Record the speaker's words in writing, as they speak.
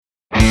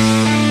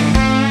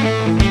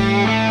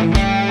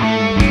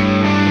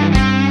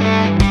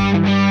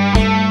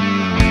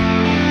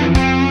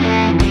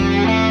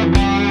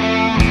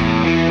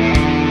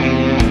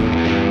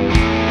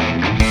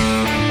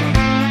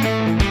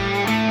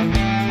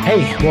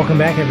Hey, welcome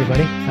back,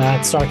 everybody.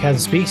 It's Sarcasm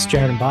Speaks.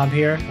 Jared and Bob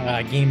here.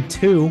 Game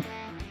two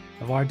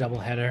of our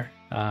doubleheader.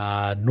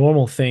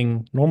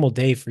 Normal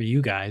day for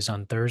you guys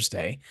on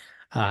Thursday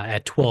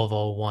at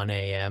 12:01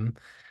 a.m.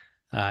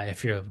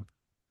 If you're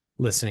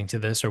listening to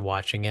this or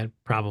watching it,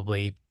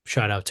 probably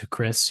shout out to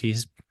Chris.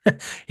 He's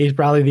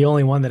probably the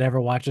only one that ever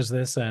watches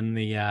this and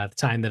the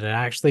time that it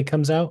actually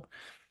comes out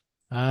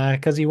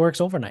because he works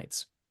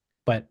overnights.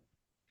 But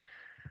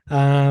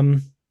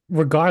um,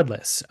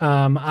 regardless,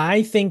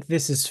 I think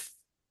this is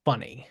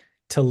funny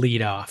to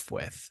lead off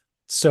with.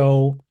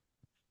 So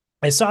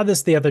I saw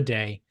this the other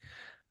day.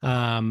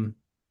 Um,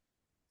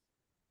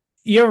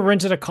 you ever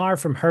rented a car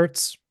from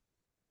Hertz?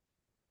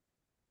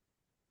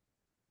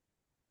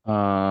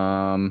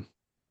 Um,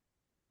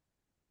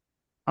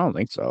 I don't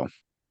think so.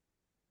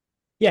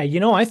 Yeah,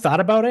 I thought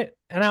about it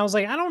and I was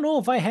like, I don't know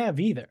if I have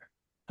either.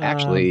 Um,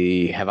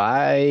 Actually, have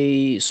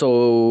I?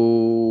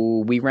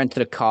 So we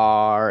rented a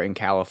car in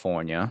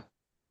California.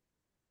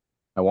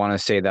 I want to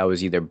say that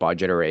was either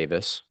Budget or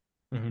Avis.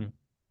 mhm.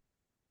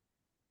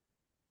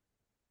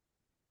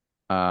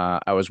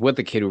 I was with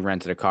a kid who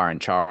rented a car in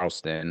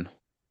Charleston.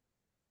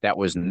 That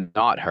was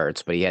not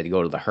Hertz, but he had to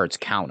go to the Hertz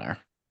counter.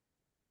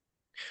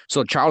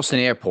 So Charleston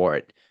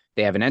Airport,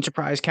 they have an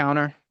Enterprise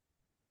counter.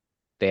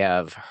 They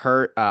have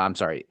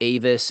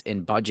Avis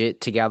and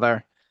Budget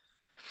together,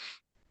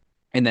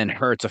 and then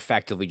Hertz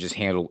effectively just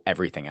handled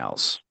everything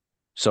else.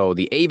 So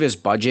the Avis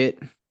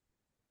Budget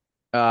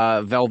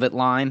velvet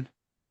line,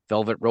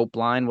 velvet rope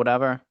line,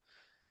 whatever,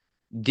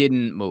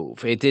 didn't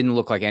move. It didn't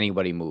look like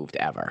anybody moved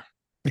ever.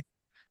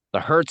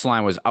 The Hertz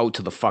line was out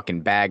to the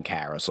fucking bag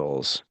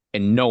carousels,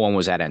 and no one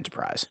was at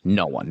Enterprise.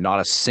 No one, not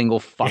a single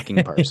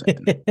fucking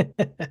person.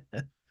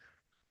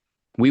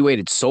 We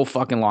waited so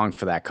fucking long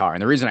for that car,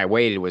 and the reason I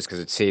waited was because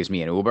it saves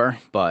me an Uber.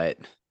 But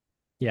and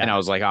Yeah. I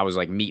was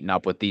like meeting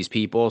up with these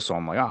people, so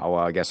I'm like, oh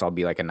well, I guess I'll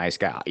be like a nice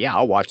guy. Yeah,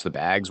 I'll watch the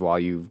bags while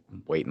you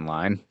wait in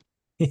line,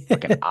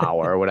 like an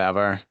hour or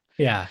whatever.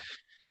 Yeah.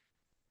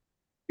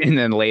 And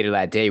then later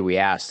that day, we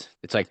asked,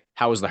 it's like,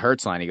 how was the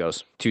Hertz line? He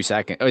goes, 2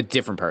 seconds. A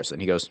different person.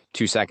 He goes,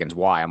 2 seconds.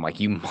 Why? I'm like,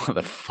 you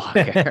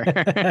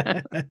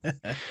motherfucker.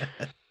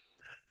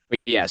 But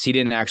yes, he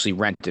didn't actually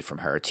rent it from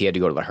Hertz. He had to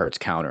go to the Hertz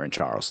counter in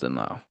Charleston,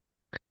 though.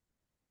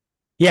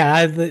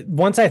 Yeah,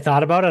 once I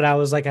thought about it, I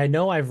was like, I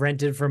know I've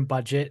rented from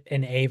Budget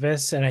and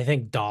Avis, and I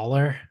think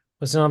Dollar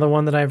was another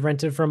one that I've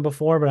rented from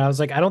before, but I was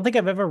like, I don't think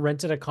I've ever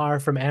rented a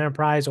car from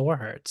Enterprise or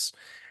Hertz,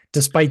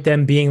 despite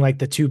them being like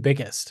the two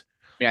biggest.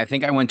 Yeah, I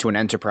think I went to an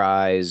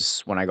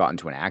Enterprise when I got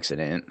into an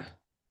accident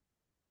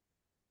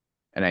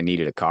and I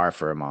needed a car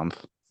for a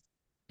month.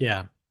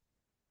 Yeah.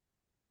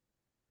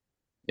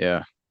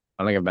 Yeah.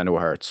 I don't think I've been to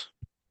a Hertz.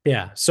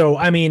 Yeah. So,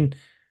 I mean,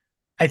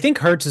 I think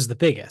Hertz is the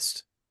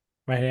biggest,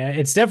 right?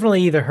 It's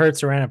definitely either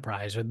Hertz or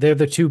Enterprise, or they're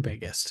the two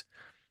biggest.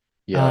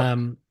 Yeah.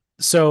 Um,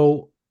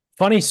 so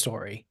funny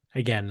story.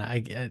 Again,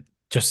 I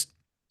just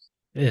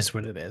is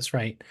what it is,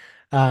 right?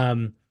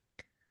 Um,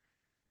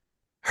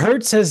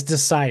 Hertz has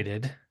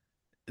decided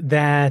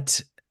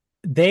that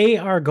they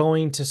are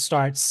going to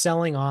start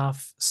selling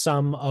off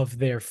some of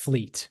their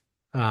fleet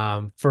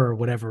for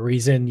whatever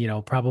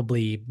reason,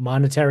 probably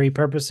monetary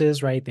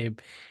purposes, right?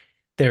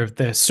 They're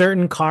the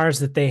certain cars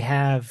that they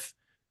have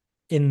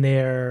in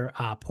their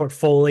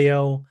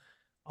portfolio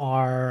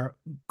are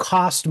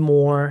cost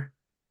more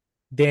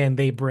than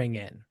they bring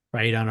in,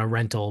 right, on a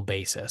rental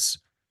basis.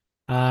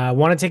 I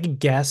want to take a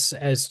guess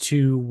as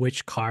to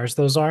which cars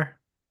those are.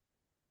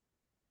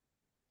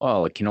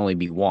 Well, it can only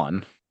be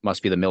one.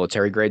 Must be the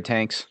military grade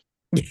tanks.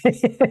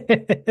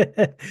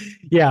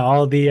 Yeah,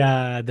 all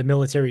the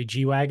military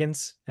G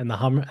wagons and the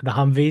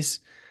Humvees.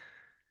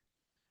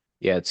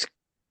 Yeah, it's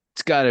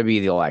got to be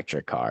the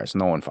electric cars.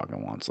 No one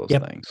fucking wants those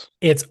Yep, things.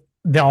 it's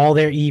all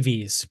their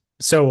EVs.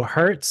 So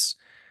Hertz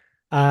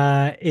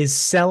is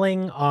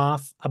selling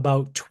off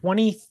about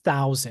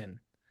 20,000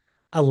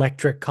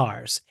 electric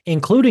cars,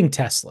 including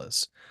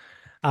Teslas,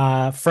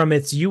 from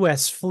its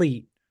U.S.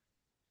 fleet.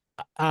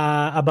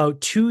 About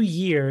 2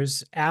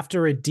 years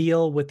after a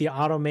deal with the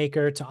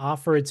automaker to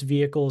offer its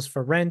vehicles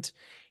for rent,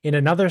 in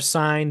another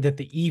sign that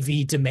the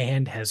EV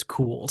demand has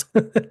cooled.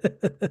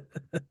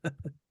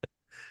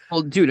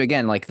 Well, dude,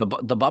 again, like the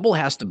bubble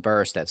has to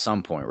burst at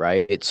some point,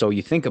 right? So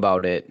you think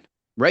about it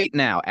right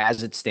now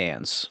as it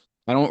stands.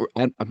 I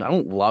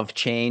don't love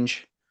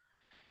change,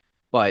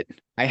 but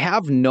I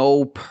have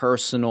no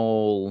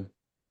personal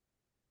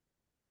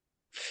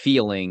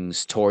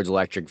feelings towards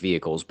electric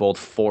vehicles, both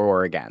for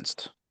or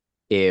against.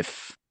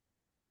 If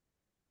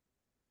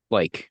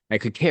like I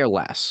could care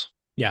less,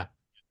 Yeah.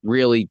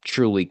 really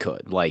truly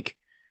could.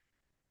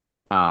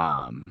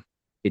 Um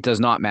it does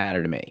not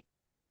matter to me.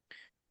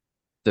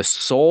 The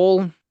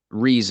sole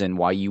reason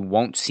why you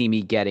won't see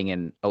me getting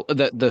in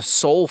the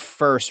sole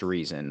first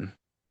reason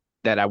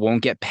that I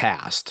won't get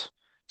past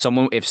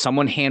someone if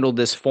someone handled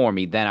this for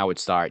me, then I would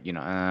start, I don't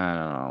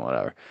know,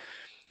 whatever.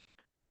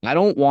 I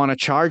don't want to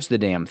charge the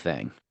damn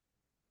thing.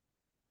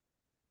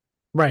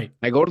 Right.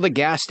 I go to the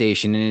gas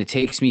station and it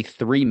takes me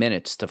 3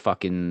 minutes to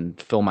fucking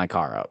fill my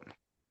car up.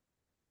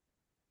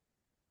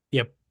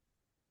 Yep.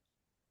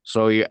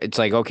 So it's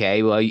like,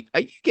 okay, well, you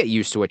get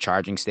used to a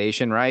charging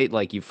station, right?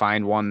 Like you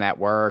find one that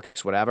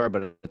works, whatever.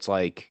 But it's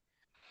like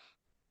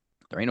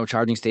there ain't no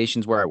charging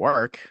stations where I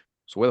work.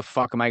 So where the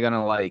fuck am I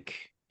gonna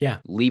like Yeah.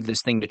 leave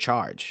this thing to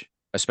charge?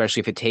 Especially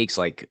if it takes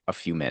like a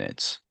few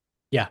minutes.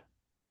 Yeah.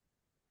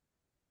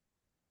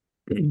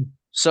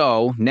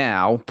 So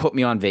now put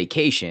me on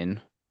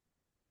vacation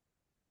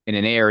in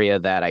an area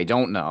that I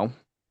don't know.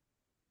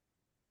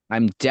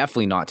 I'm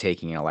definitely not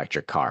taking an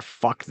electric car.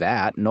 Fuck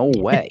that. No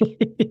way.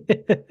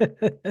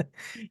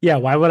 Yeah,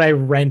 why would I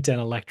rent an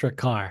electric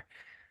car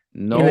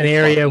in an No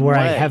area fucking where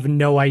I have way.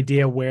 no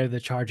idea where the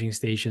charging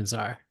stations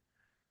are?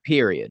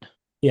 Period.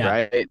 Yeah.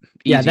 Right?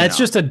 Yeah, Easy that's enough.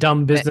 just a dumb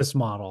And business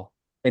model.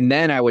 and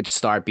then I would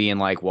start being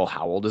like, well,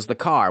 how old is the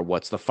car?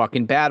 What's the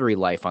fucking battery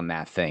life on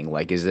that thing?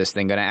 Like, is this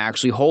thing going to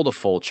actually hold a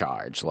full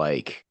charge?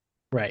 Like,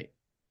 Right.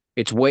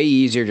 it's way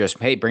easier just,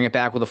 hey, bring it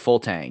back with a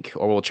full tank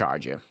or we'll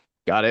charge you.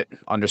 Got it?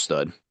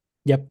 Understood.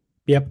 Yep.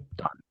 Yep.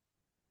 Done.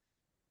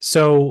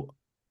 So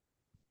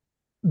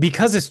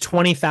because it's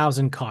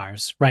 20,000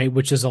 cars, right,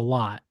 which is a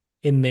lot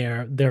in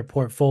their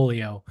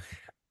portfolio,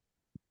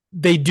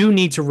 they do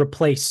need to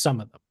replace some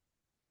of them.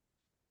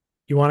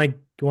 You want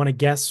to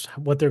guess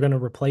what they're going to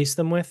replace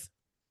them with?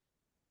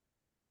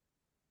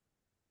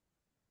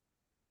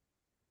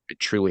 I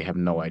truly have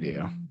no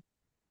idea. I would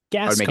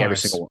Gas make every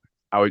cars. single one.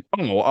 I would,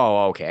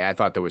 oh, okay. I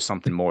thought there was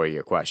something more to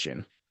your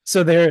question.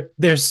 So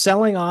they're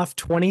selling off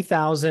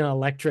 20,000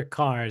 electric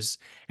cars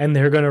and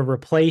they're going to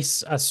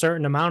replace a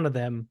certain amount of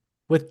them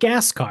with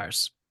gas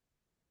cars.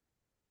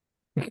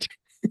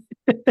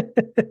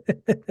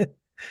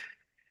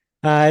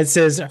 It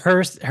says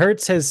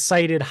Hertz has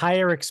cited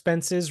higher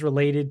expenses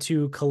related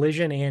to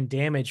collision and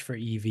damage for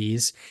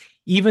EVs,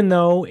 even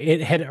though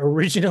it had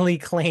originally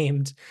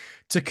claimed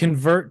to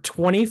convert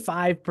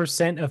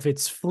 25% of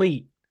its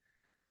fleet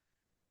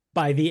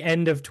by the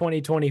end of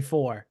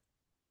 2024.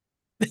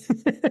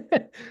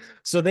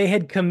 So they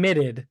had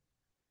committed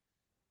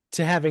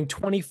to having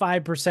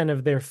 25%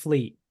 of their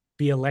fleet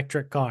be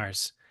electric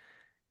cars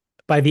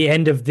by the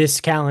end of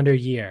this calendar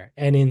year.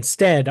 And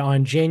instead,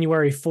 on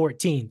January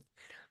 14th,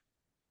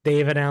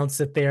 they've announced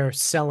that they're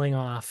selling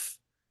off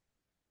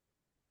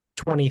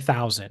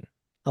 20,000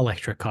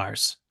 electric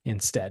cars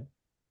instead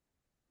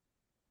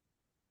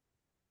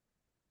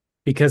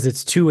because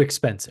it's too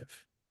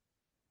expensive.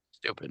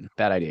 Stupid.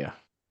 Bad idea.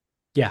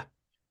 Yeah.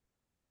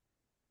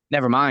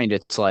 Never mind.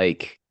 It's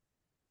like,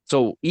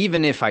 so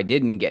even if I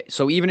didn't get,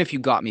 so even if you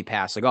got me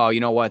past, like, oh,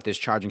 you know what, there's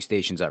charging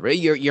stations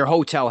everywhere. Your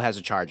hotel has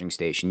a charging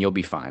station. You'll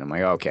be fine. I'm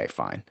like, okay,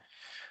 fine.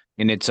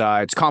 And it's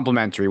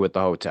complimentary with the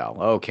hotel.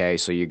 Okay,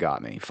 so you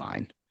got me.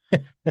 Fine.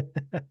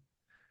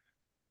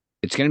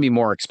 It's going to be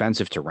more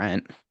expensive to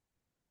rent.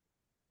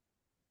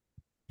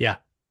 Yeah.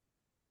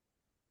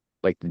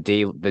 Like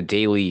the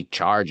daily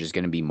charge is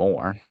going to be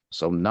more.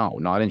 So no,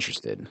 not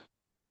interested.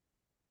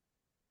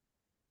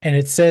 And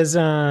it says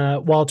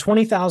while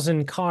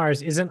 20,000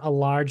 cars isn't a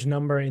large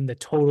number in the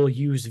total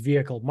used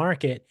vehicle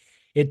market,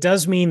 it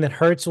does mean that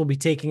Hertz will be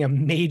taking a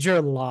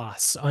major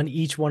loss on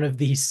each one of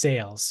these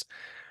sales,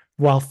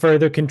 while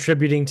further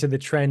contributing to the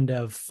trend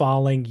of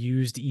falling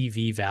used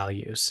EV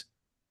values.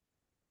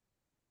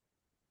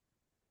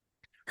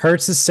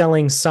 Hertz is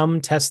selling some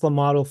Tesla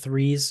Model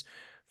 3s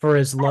for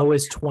as low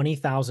as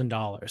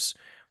 $20,000,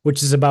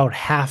 which is about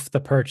half the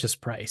purchase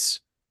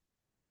price.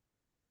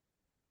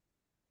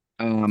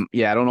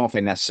 Yeah, I don't know if I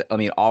necessarily, I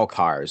mean, all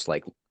cars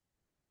like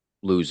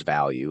lose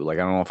value. Like,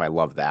 I don't know if I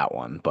love that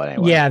one, but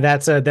anyway, Yeah,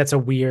 that's a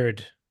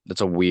weird.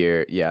 that's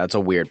a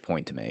weird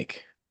point to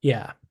make.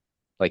 Yeah,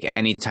 Like,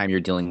 anytime you're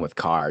dealing with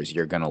cars,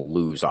 you're going to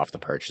lose off the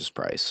purchase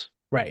price.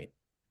 right.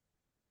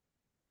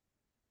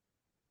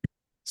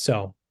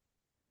 So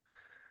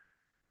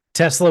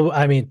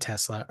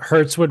Tesla,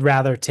 Hertz would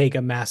rather take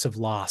a massive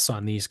loss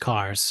on these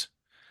cars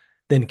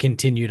than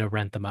continue to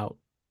rent them out.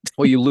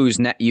 Well, you lose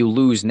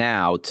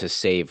now to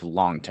save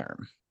long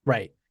term.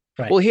 Right.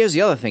 Right. Well, here's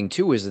the other thing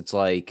too, is it's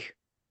like,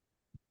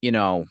 you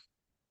know,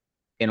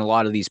 in a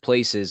lot of these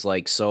places,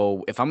 like,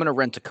 so if I'm going to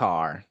rent a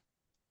car,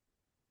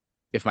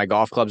 if my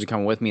golf clubs are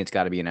coming with me, it's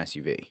got to be an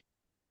SUV.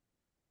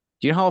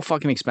 Do you know how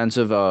fucking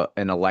expensive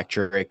an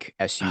electric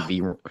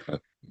SUV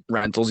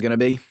rental is going to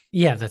be? It's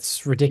Yeah,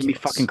 that's going to be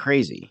fucking ridiculous.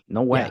 crazy.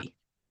 No Yeah. way.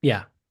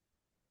 Yeah.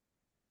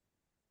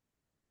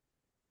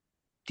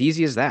 It's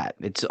easy as that.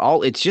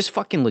 It's just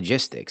fucking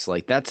logistics.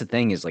 Like, that's the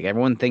thing, is like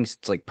everyone thinks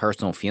it's like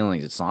personal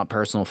feelings. It's not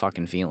personal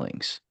fucking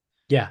feelings.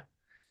 Yeah.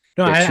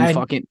 No, They're too I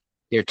fucking,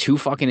 they're too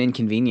fucking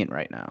inconvenient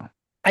right now.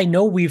 I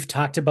know we've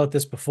talked about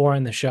this before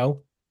on the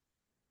show,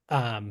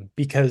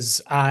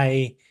 because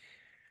I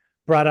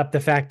brought up the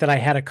fact that I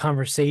had a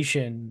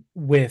conversation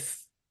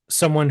with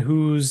someone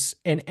who's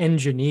an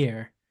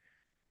engineer,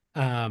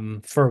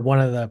 for one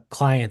of the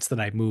clients that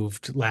I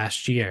moved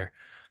last year.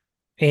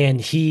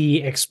 And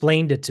he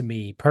explained it to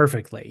me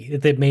perfectly.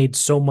 It made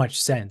so much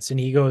sense. And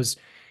he goes,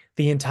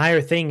 the entire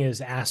thing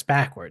is ass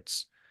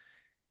backwards.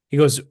 He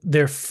goes,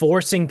 they're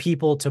forcing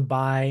people to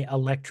buy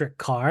electric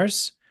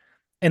cars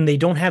and they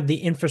don't have the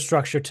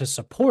infrastructure to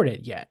support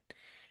it yet.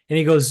 And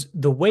he goes,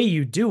 the way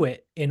you do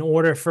it in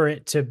order for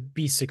it to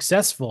be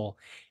successful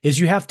is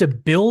you have to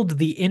build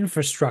the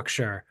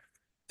infrastructure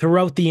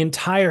throughout the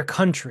entire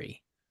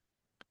country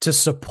to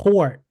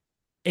support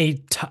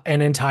an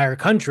entire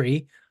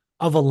country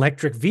of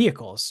electric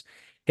vehicles.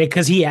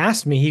 Because he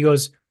asked me, he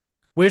goes,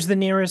 where's the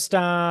nearest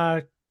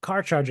car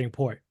charging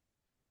port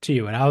to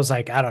you? And I was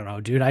like, I don't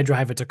know, dude. I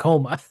drive a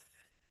Tacoma.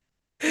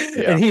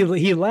 Yeah. And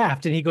he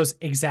laughed and he goes,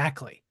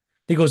 exactly.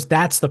 He goes,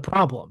 that's the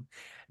problem.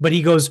 But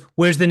he goes,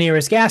 where's the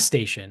nearest gas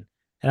station?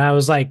 And I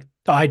was like,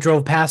 oh, I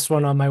drove past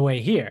one on my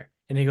way here.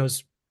 And he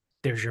goes,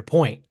 there's your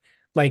point.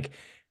 Like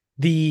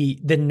the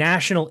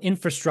national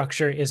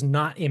infrastructure is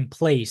not in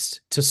place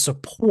to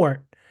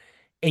support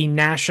a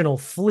national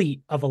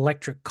fleet of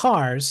electric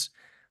cars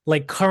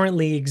like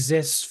currently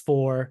exists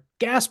for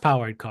gas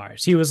powered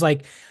cars. He was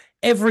like,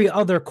 every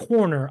other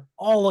corner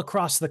all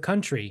across the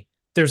country,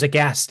 there's a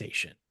gas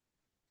station.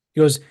 He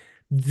goes,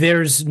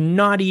 there's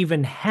not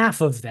even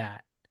half of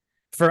that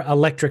for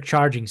electric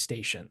charging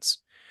stations.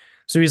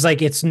 So he's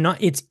like, it's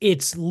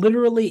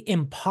literally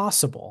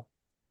impossible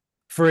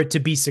for it to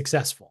be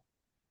successful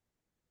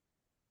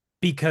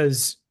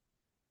because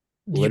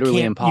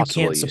Literally you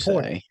impossible, can't you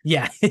support say. it.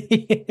 Yeah.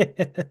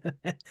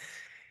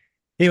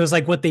 It was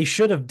like what they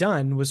should have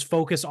done was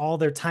focus all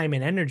their time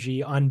and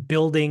energy on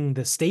building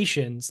the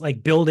stations,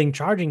 like building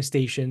charging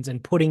stations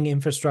and putting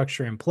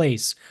infrastructure in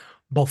place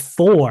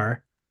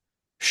before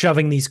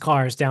shoving these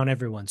cars down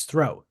everyone's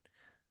throat.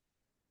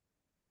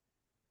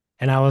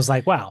 And I was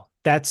like, wow,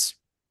 that's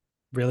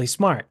really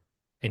smart.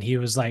 And he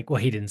was like,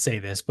 well, he didn't say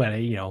this, but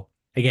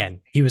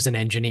again, he was an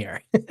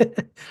engineer.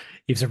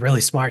 He was a really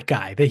smart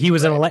guy. That he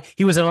was an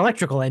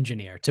electrical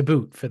engineer to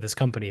boot for this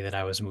company that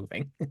I was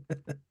moving.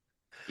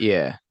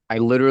 Yeah.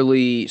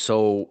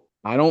 So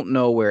I don't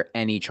know where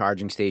any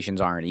charging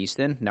stations are in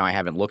Easton. Now I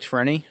haven't looked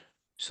for any,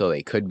 so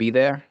they could be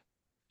there.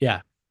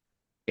 Yeah.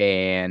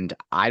 And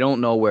I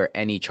don't know where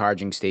any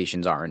charging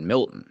stations are in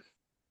Milton.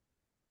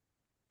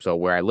 So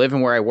where I live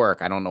and where I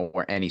work, I don't know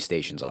where any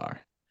stations are.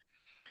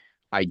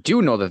 I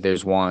do know that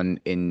there's one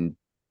in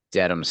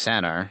Dedham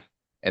Center,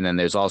 and then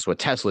there's also a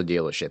Tesla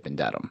dealership in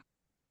Dedham.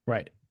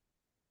 Right.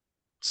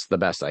 It's the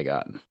best I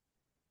got.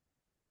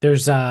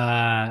 There's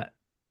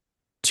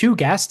 2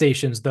 gas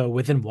stations though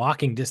within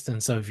walking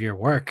distance of your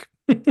work.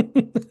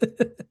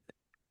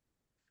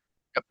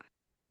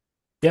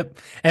 Yep.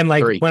 And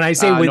like 3. when I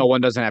say No,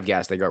 one doesn't have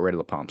gas. They got rid of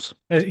the pumps.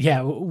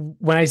 yeah,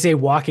 when I say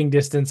walking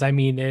distance, I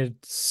mean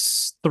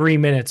it's 3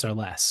 minutes or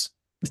less.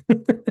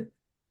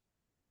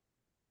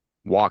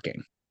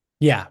 Walking.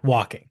 Yeah,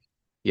 walking.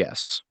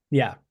 Yes.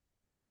 Yeah.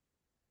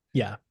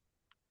 Yeah.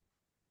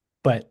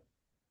 But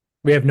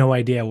we have no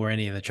idea where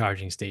any of the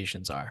charging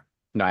stations are.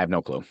 No, I have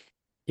no clue.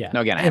 Yeah.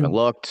 No, again, I haven't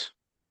looked.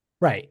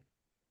 Right.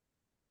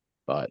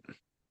 But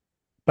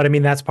I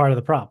mean, that's part of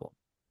the problem,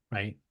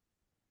 right?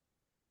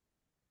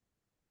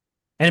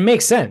 And it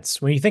makes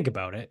sense when you think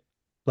about it.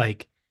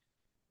 Like,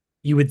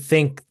 you would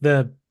think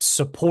the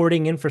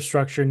supporting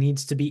infrastructure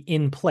needs to be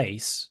in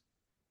place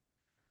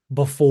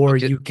before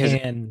you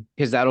can.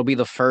 Because that'll be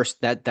the first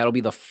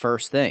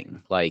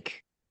thing.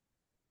 Like,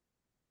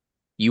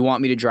 you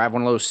want me to drive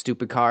one of those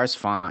stupid cars?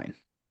 Fine.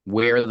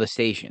 Where are the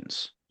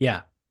stations?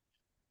 Yeah.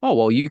 Oh,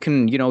 well, you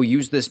can,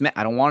 use this map.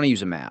 I don't want to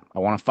use a map. I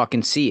want to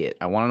fucking see it.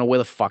 I want to know where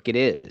the fuck it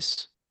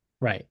is.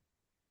 Right.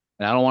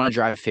 And I don't want to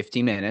drive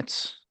 15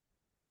 minutes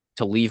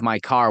to leave my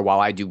car while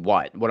I do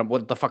what?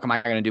 What the fuck am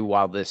I going to do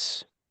while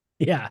this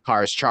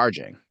car is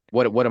charging?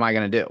 What am I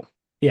going to do?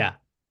 Yeah.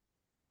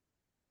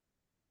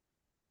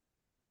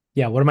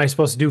 Yeah. What am I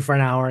supposed to do for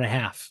an hour and a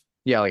half?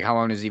 Yeah. Like, how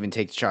long does it even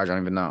take to charge? I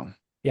don't even know.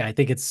 Yeah. I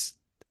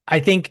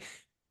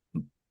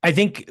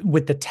think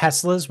with the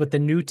Teslas, with the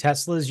new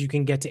Teslas, you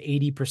can get to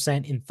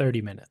 80% in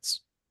 30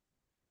 minutes.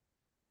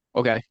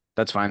 Okay.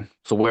 That's fine.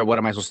 So what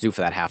am I supposed to do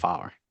for that half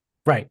hour?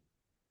 Right.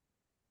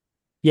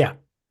 Yeah,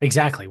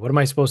 exactly. What am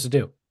I supposed to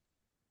do?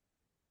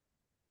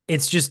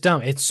 It's just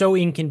dumb. It's so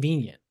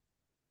inconvenient.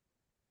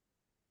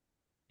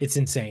 It's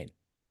insane.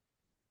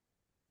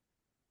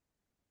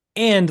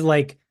 And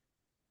like,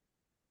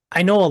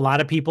 I know a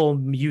lot of people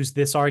use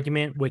this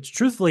argument, which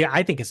truthfully,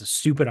 I think is a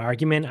stupid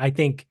argument. I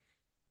think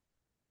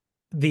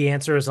the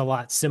answer is a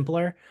lot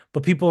simpler,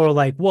 but people are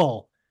like,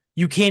 well,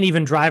 you can't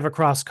even drive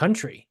across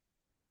country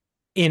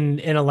in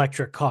an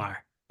electric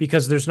car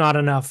because there's not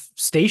enough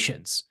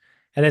stations.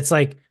 And it's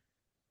like,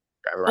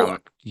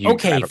 you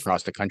drive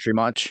across the country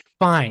much?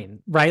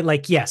 Fine, right?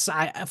 Like, yes,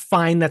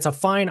 fine. That's a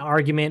fine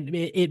argument.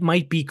 It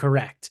might be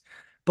correct,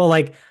 but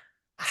like,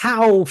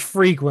 how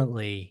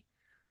frequently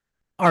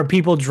are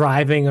people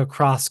driving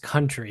across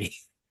country?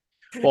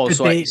 Well, with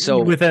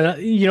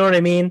you know what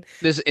I mean?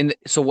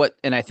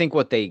 And I think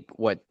what a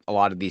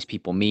lot of these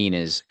people mean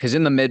is because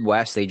in the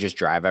Midwest they just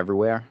drive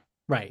everywhere,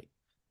 right?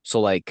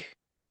 So like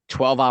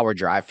 12-hour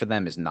drive for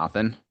them is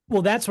nothing.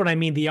 Well, that's what I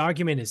mean. The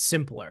argument is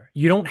simpler.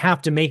 You don't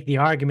have to make the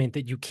argument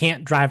that you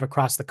can't drive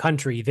across the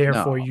country,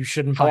 therefore you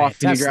shouldn't buy a Tesla. How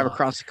often do you drive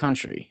across the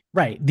country?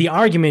 Right. The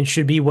argument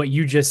should be what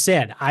you just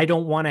said. I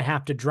don't want to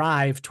have to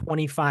drive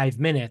 25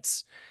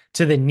 minutes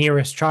to the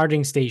nearest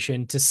charging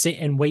station to sit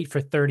and wait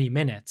for 30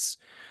 minutes.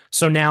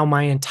 So now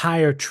my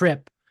entire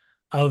trip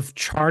of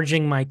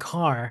charging my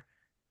car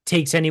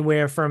takes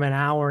anywhere from an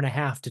hour and a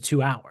half to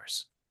 2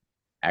 hours.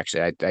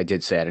 Actually, I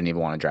did say I didn't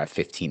even want to drive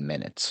 15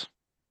 minutes.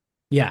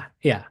 Yeah,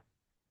 yeah.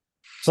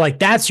 So like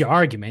that's your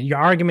argument. Your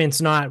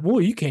argument's not,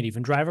 well, you can't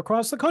even drive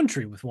across the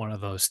country with one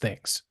of those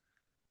things.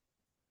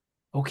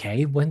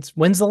 Okay, when's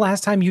the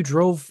last time you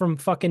drove from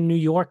fucking New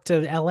York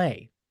to LA?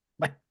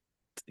 Like,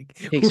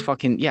 It takes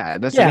fucking yeah.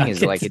 That's the yeah, thing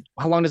is like,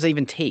 how long does that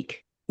even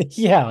take?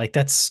 yeah, like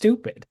that's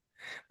stupid.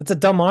 That's a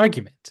dumb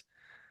argument.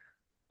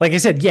 Like I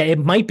said, yeah, it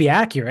might be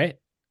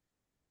accurate,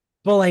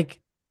 but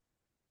like,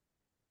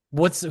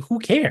 who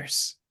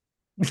cares?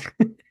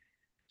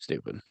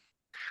 Stupid.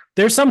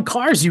 There's some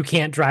cars you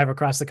can't drive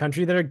across the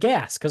country that are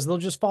gas because they'll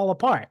just fall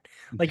apart.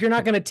 Like you're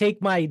not going to take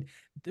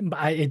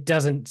it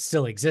doesn't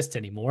still exist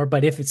anymore,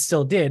 but if it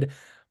still did,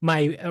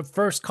 my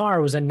first car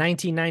was a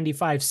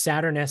 1995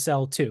 Saturn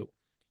SL2.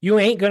 You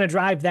ain't going to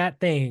drive that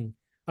thing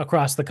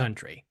across the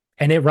country,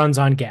 and it runs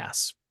on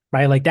gas,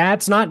 right? Like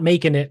that's not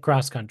making it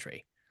cross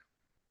country,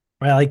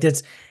 right? Like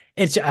it's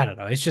I don't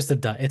know. It's just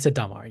it's a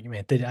dumb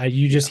argument that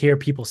you just hear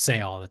people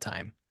say all the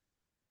time.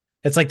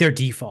 It's like their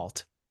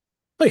default.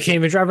 Oh, you can't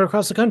even drive it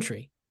across the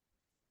country.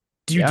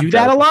 Do you do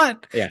that a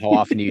lot? Yeah. How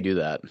often do you do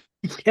that?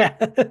 Yeah.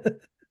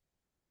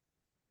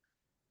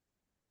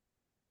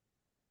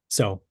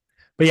 So,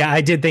 but yeah,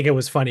 I did think it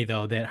was funny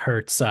though that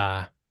Hertz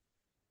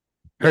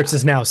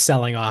is now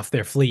selling off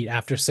their fleet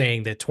after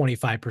saying that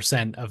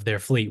 25% of their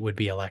fleet would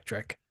be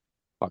electric.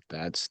 Fuck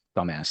that. It's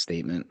dumbass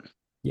statement.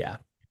 Yeah.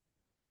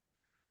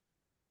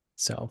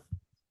 So,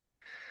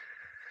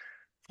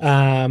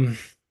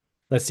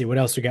 let's see what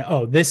else we got.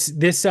 Oh, this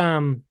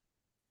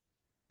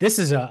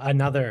is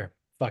another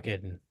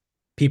fucking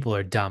people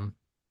are dumb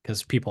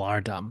because people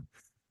are dumb.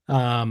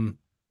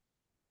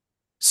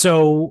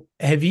 So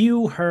have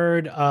you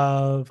heard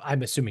of,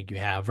 I'm assuming you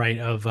have, right,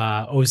 of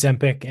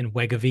Ozempic and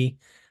Wegovy,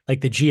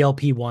 like the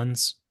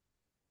GLP-1s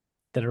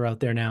that are out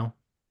there now?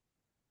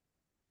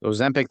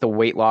 Ozempic, the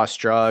weight loss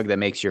drug that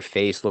makes your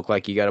face look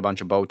like you got a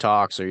bunch of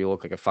Botox or you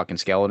look like a fucking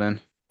skeleton.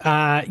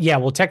 Yeah,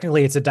 well,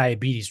 technically it's a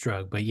diabetes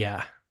drug, but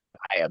yeah.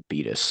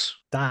 Diabetes.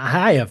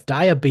 I have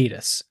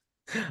diabetes.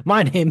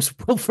 My name's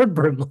Wilford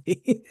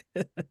Brimley.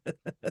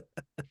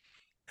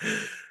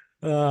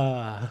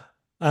 uh,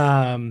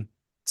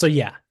 so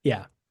yeah.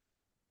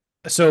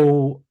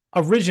 So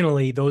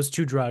originally those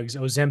two drugs,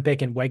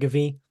 Ozempic and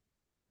Wegovy,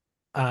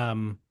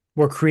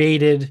 were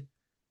created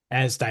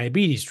as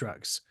diabetes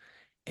drugs.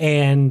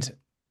 And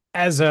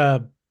as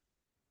an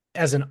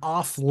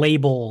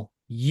off-label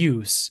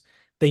use,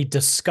 they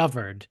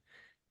discovered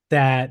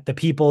that the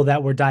people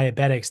that were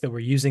diabetics that were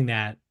using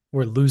that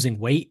were losing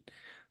weight.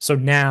 So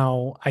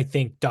now I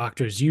think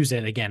doctors use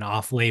it again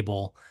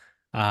off-label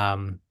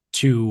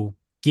to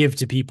give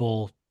to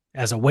people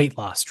as a weight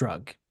loss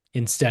drug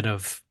instead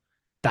of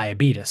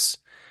diabetes.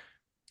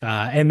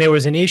 And there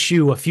was an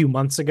issue a few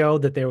months ago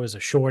that there was a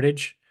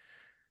shortage.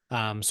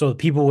 So the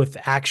people with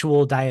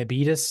actual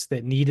diabetes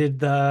that needed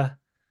the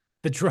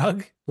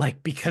drug,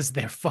 like because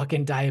they're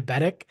fucking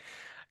diabetic,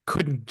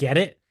 couldn't get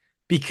it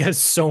because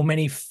so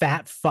many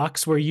fat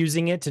fucks were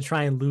using it to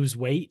try and lose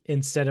weight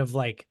instead of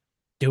like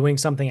doing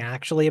something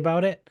actually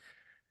about it.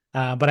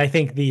 But I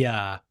think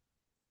the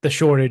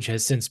shortage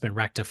has since been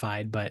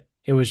rectified, but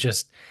it was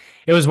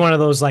one of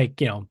those like,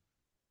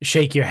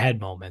 shake your head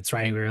moments,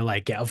 right? We were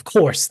like, yeah, of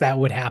course that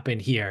would happen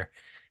here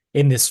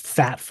in this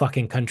fat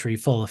fucking country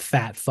full of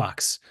fat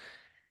fucks.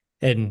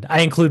 And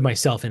I include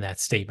myself in that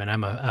statement.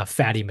 I'm a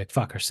fatty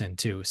McFuckerson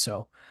too.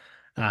 So,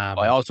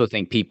 I also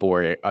think people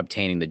were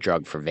obtaining the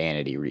drug for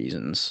vanity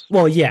reasons.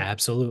 well, yeah,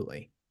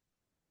 absolutely.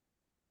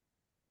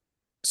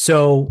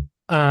 So,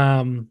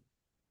 the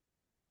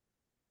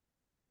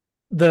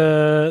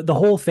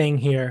whole thing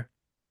here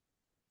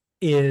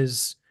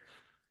is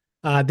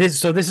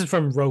this is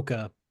from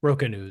Roca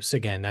News.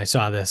 Again, I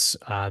saw this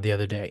the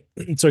other day.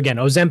 So again,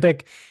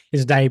 Ozempic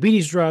is a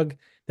diabetes drug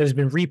that has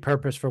been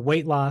repurposed for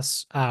weight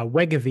loss.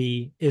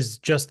 Wegovy is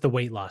just the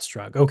weight loss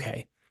drug.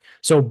 Okay.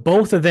 So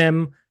both of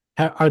them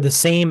are the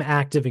same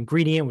active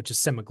ingredient, which is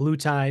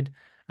semaglutide,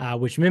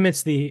 which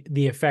mimics the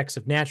effects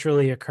of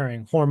naturally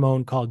occurring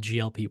hormone called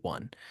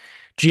GLP-1.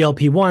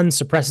 GLP-1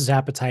 suppresses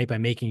appetite by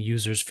making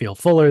users feel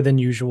fuller than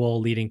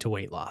usual, leading to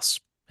weight loss.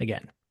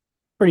 Again,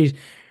 pretty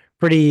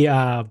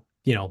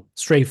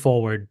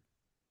straightforward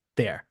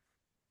there.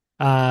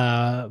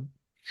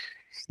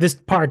 This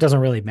part doesn't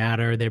really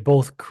matter. They're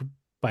both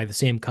by the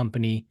same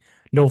company,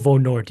 Novo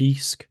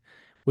Nordisk,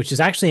 which is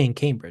actually in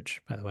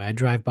Cambridge, by the way. I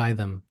drive by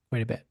them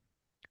quite a bit.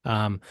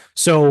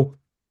 So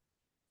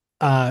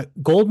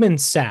Goldman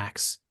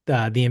Sachs,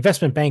 the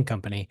investment bank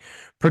company,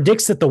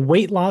 predicts that the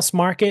weight loss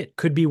market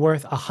could be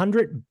worth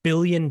 $100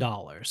 billion.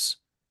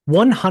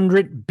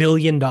 $100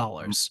 billion.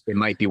 It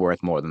might be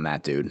worth more than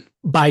that, dude.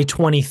 By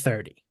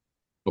 2030.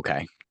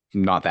 Okay.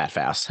 Not that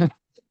fast.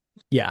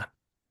 Yeah.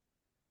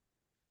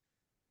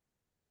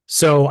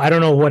 So I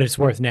don't know what it's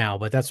worth now,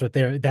 but that's what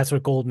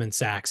Goldman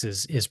Sachs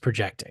is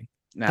projecting.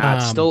 Nah,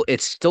 Um,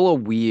 it's still a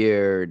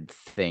weird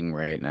thing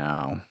right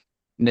now.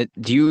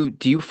 Do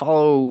you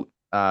follow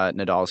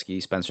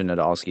Nadolski, Spencer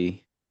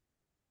Nadolski?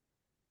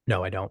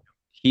 no, I don't.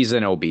 He's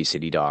an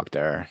obesity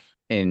doctor,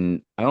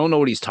 and I don't know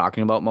what he's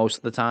talking about most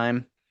of the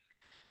time,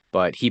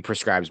 but he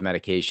prescribes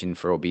medication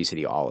for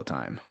obesity all the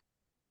time.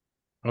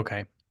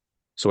 Okay.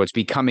 So it's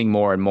becoming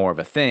more and more of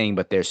a thing,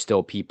 but there's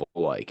still people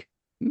like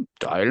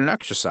diet and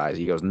exercise.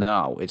 He goes,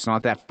 no, it's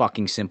not that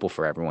fucking simple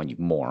for everyone, you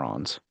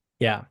morons.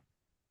 Yeah.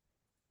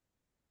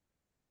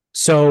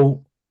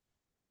 So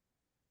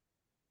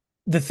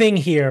the thing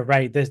here,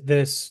 right?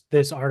 This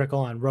article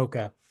on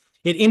Roca,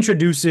 it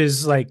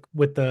introduces like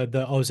with the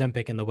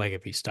Ozempic and the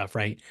Wegovy stuff,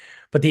 right?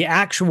 But the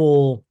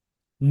actual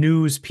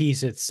news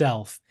piece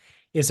itself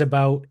is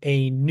about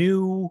a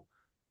new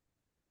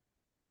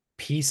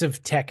piece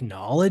of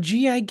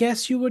technology, I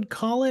guess you would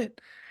call it.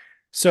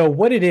 So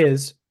what it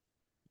is,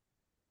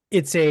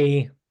 it's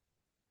a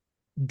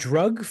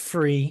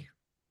drug-free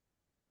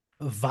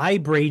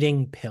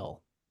vibrating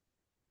pill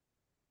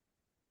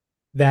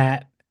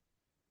that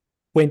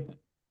when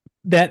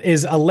that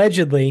is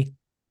allegedly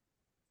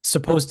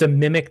supposed to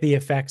mimic the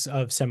effects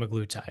of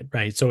semaglutide,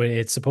 right? So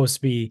it's supposed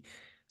to be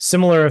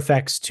similar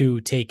effects to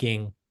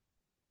taking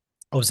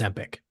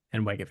Ozempic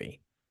and Wegovy.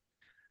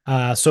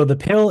 So the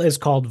pill is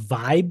called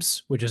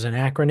VIBES, which is an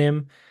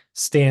acronym,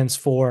 stands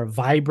for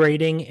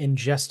Vibrating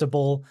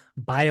Ingestible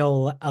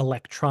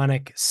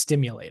Bioelectronic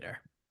Stimulator.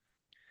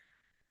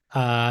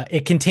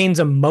 It contains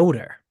a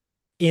motor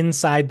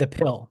inside the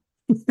pill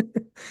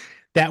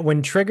that,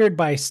 when triggered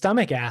by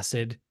stomach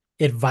acid,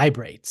 it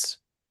vibrates.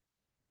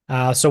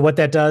 So what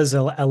that does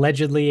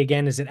allegedly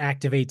again is it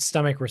activates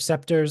stomach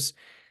receptors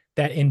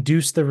that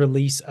induce the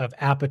release of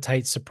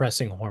appetite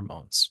suppressing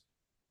hormones.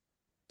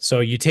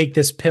 So you take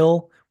this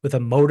pill with a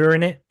motor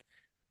in it,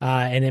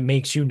 and it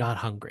makes you not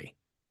hungry.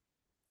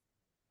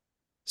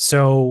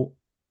 So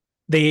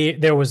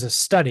there was a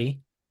study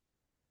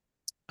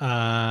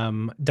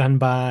done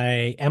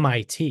by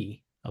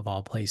MIT of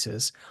all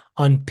places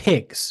on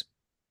pigs.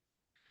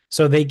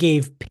 So they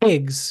gave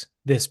pigs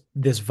this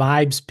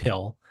vibes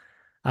pill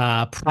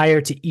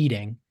prior to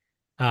eating,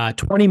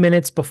 20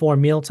 minutes before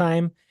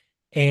mealtime.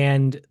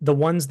 And the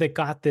ones that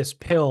got this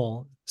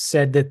pill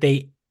said that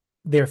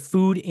their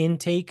food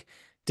intake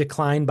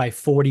declined by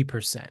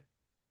 40%.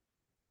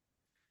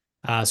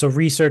 So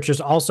researchers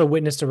also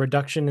witnessed a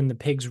reduction in the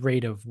pig's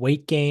rate of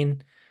weight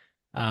gain.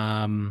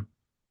 Um,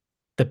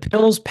 the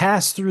pills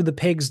pass through the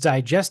pig's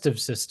digestive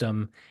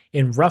system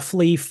in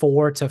roughly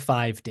 4 to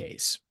 5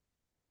 days.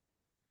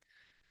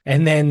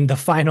 And then the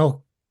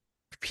final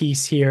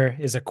piece here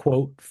is a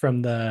quote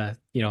from the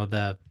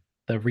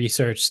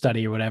research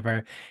study or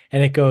whatever,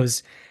 and it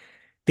goes,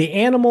 the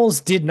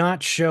animals did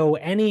not show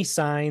any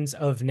signs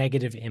of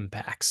negative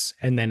impacts.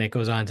 And then it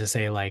goes on to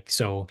say, like,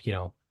 so,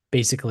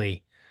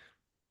 basically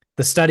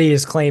the study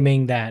is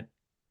claiming that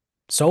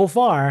so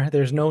far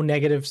there's no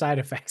negative side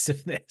effects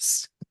of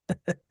this.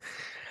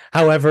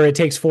 However, it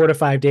takes 4 to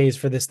 5 days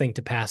for this thing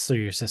to pass through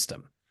your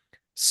system.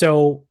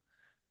 So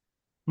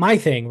my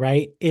thing,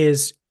 right,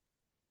 is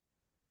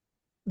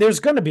there's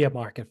going to be a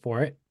market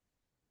for it,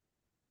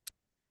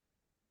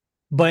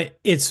 but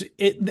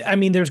I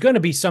mean, there's going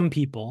to be some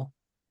people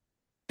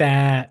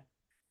that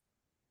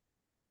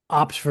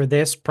opts for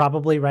this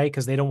probably, right?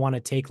 Because they don't want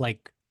to take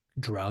like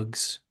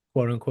drugs,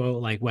 quote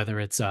unquote, like whether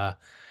it's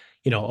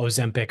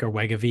Ozempic or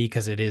Wegovy,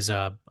 because it is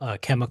a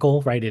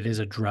chemical, right? It is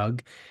a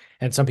drug.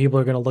 And some people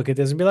are going to look at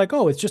this and be like,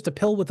 oh, it's just a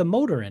pill with a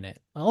motor in it.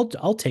 I'll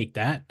take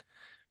that.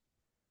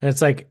 And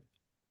it's like,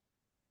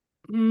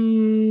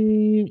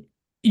 mm,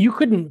 you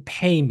couldn't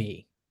pay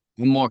me.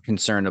 I'm more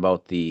concerned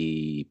about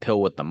the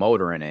pill with the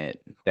motor in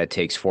it that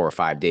takes 4 or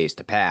 5 days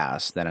to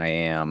pass than I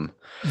am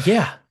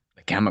Yeah.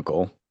 the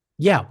chemical.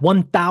 Yeah.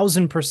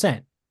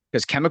 1000%.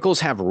 Because chemicals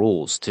have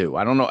rules too.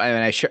 I don't know. I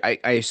mean,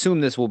 I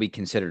assume this will be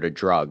considered a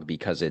drug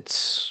because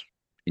it's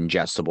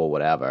ingestible,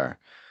 whatever.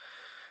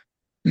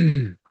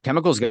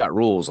 Chemicals got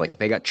rules, like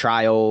they got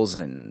trials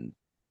and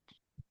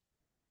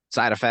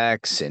side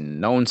effects and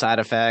known side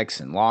effects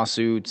and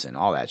lawsuits and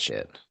all that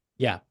shit.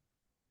 Yeah.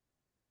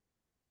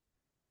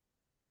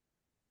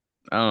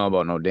 I don't know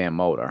about no damn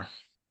motor.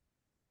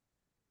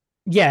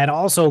 Yeah. And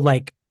also,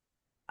 like,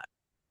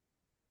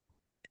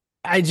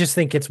 I just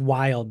think it's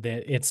wild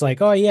that it's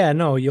like, oh yeah,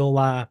 no, you'll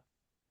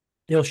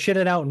shit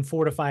it out in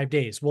 4 to 5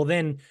 days. Well,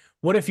 then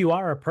what if you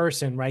are a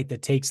person, right,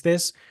 that takes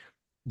this?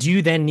 Do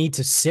you then need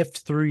to sift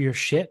through your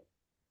shit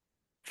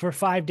for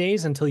 5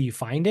 days until you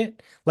find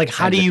it? Like,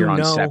 how Depends do if you you're on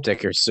know?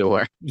 septic or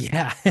sewer.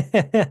 Yeah.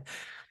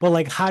 But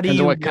like, Depends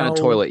on what kind of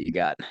toilet you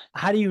got.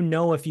 how do you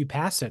know if you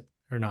pass it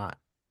or not?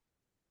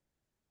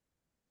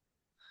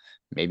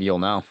 Maybe you'll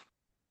know.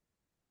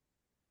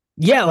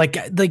 Yeah, like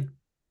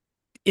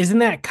isn't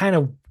that kind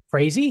of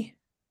crazy?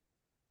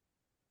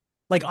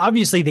 Like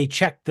obviously they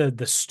checked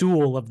the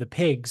stool of the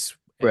pigs,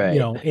 Right.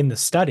 in the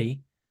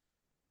study.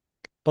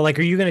 But like,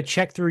 are you going to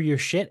check through your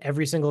shit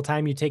every single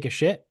time you take a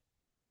shit?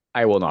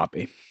 I will not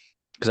be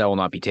because I will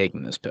not be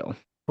taking this pill.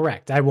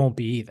 Correct. I won't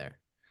be either.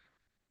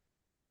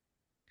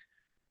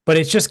 But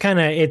it's just kind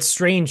of it's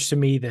strange to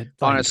me that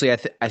like Honestly,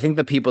 I think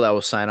the people that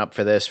will sign up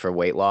for this for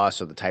weight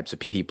loss are the types of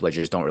people that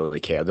just don't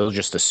really care. They'll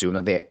just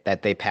assume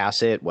that they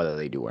pass it, whether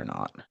they do or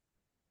not.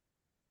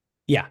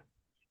 yeah.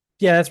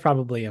 Yeah, that's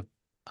probably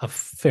a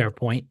fair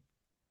point.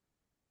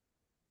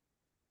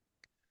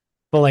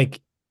 But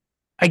like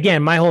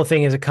again, my whole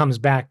thing is it comes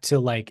back to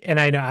like, and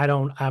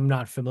I'm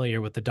not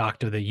familiar with the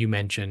doctor that you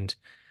mentioned,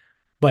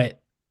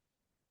 but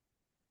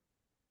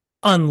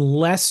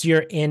unless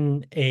you're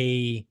in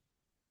a,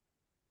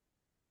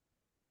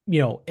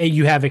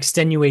 you have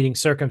extenuating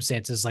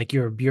circumstances, like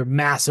you're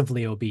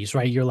massively obese,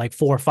 right? You're like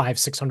 4, 5,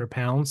 600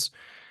 pounds.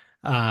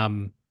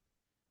 Um,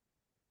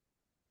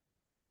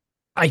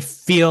 I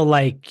feel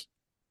like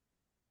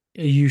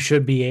you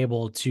should be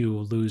able to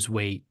lose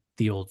weight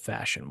the old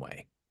fashioned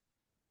way.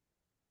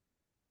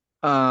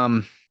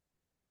 Um,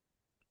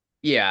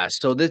 yeah,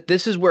 so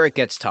this is where it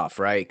gets tough,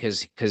 right?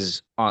 Because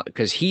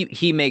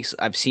he makes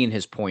I've seen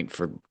his point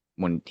for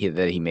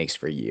that he makes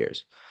for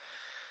years.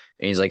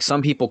 And he's like,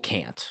 some people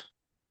can't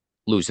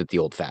lose it the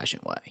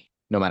old-fashioned way.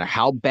 No matter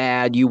how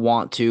bad you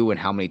want to and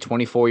how many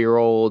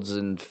 24-year-olds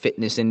and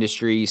fitness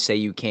industry say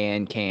you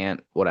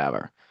can't,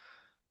 whatever.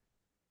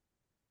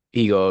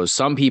 He goes,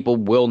 some people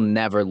will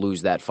never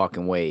lose that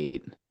fucking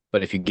weight,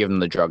 but if you give them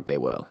the drug, they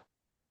will.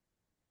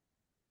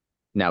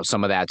 Now,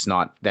 some of that's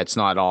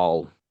not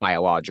all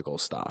biological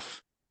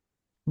stuff.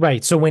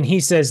 Right. So when he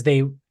says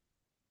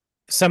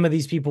some of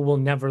these people will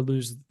never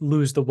lose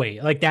the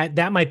weight, like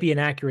that might be an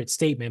accurate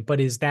statement, but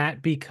is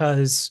that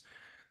because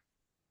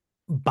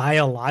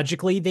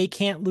biologically they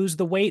can't lose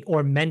the weight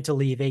or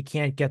mentally they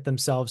can't get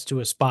themselves to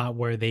a spot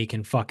where they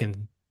can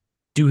fucking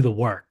do the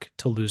work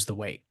to lose the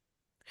weight?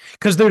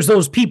 Because there's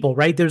those people,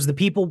 right? There's the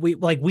people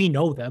we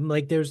know them,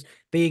 like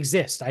they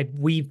exist. I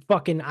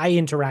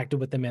interacted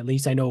with them. At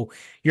least I know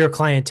your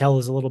clientele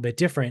is a little bit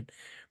different,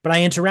 but I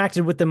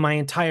interacted with them my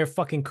entire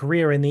fucking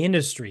career in the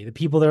industry. The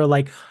people that are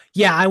like,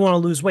 yeah, I want to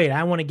lose weight,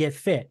 I want to get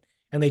fit,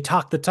 and they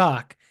talk the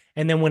talk,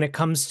 and then when it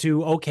comes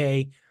to,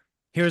 okay,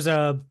 here's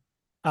a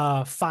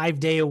 5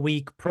 day a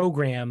week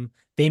program,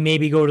 they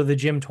maybe go to the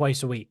gym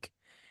twice a week,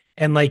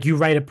 and like you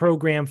write a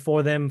program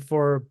for them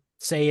for,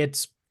 say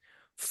it's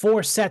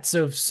 4 sets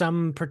of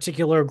some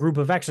particular group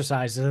of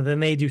exercises, and then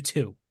they do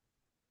two.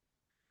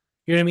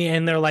 You know what I mean?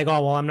 And they're like, oh,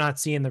 well, I'm not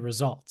seeing the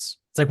results.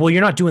 It's like, well,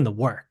 you're not doing the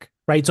work,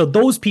 right? So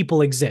those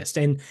people exist.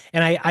 And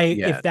Yeah.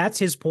 if that's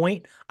his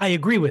point, I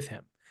agree with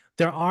him.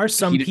 There are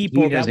some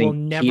people that will He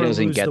never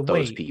doesn't lose the get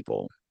those weight,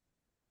 people.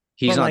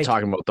 He's but not like,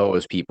 talking about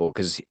those people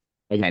because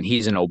again,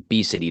 he's an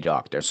obesity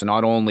doctor. So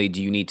not only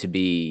do you need to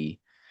be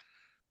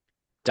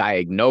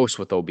diagnosed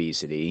with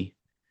obesity,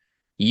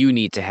 you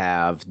need to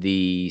have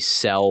the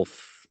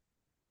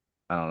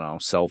I don't know,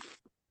 self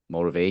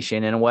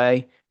motivation in a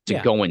way to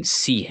yeah, go and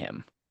see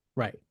him.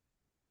 right,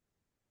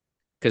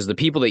 Because the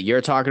people that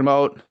you're talking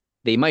about,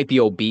 they might be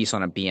obese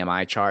on a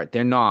BMI chart.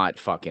 They're not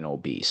fucking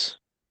obese.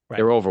 right,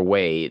 They're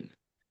overweight.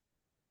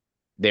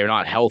 They're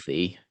not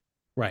healthy.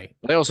 right.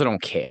 But they also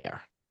don't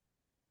care.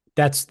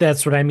 That's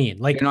what I mean.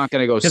 You're Like, not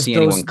going to go because see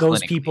anyone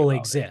those clinically people about it.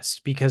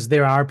 exist, because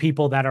there are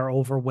people that are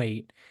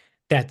overweight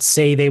that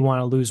say they want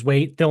to lose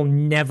weight. They'll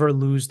never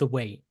lose the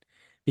weight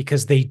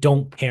because they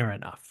don't care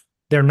enough.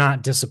 They're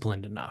not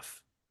disciplined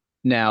enough.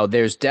 Now,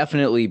 there's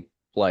definitely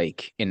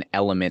like an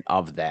element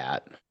of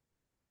that,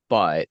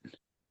 but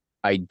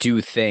I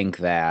do think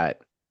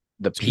that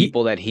the So he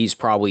people that he's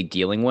probably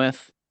dealing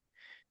with,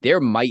 there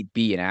might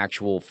be an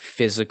actual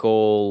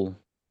physical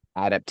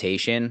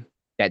adaptation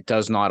that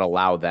does not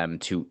allow them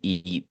to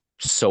eat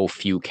so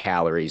few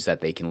calories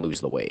that they can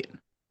lose the weight.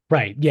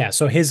 right, yeah.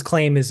 So his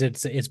claim is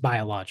it's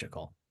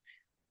biological.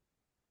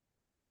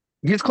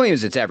 His claim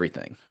is it's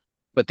everything,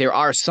 but there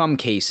are some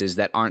cases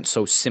that aren't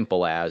so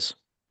simple as,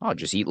 oh,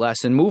 just eat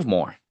less and move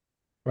more.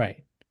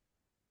 Right,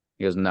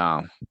 He goes,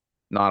 no,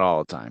 not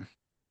all the time.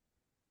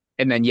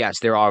 And then, yes,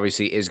 there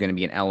obviously is going to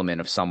be an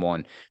element of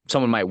someone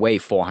might weigh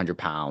 400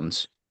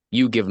 pounds.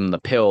 You give them the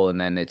pill,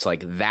 and then it's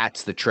like,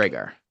 that's the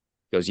trigger.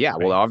 He goes, yeah,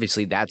 well, right,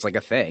 obviously that's like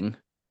a thing.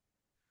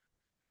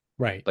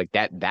 right. Like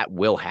that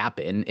will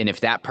happen. And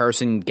if that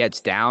person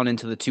gets down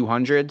into the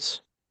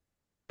 200s,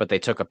 but they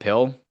took a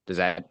pill, does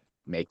that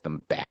make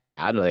them bad?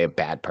 Are they a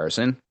bad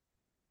person?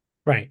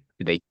 Right.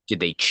 Did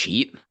they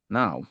cheat?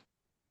 No.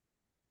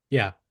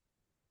 Yeah.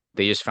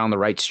 They just found the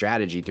right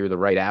strategy through the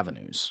right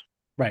avenues.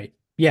 Right.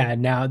 Yeah.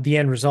 Now the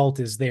end result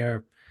is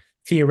they're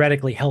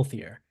theoretically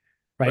healthier,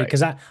 right? Right.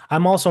 Because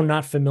I'm also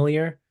not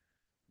familiar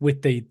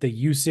with the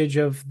usage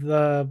of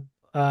the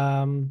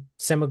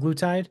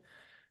semaglutide,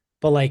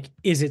 but like,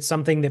 is it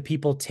something that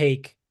people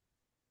take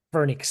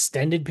for an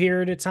extended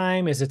period of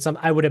time? Is it some,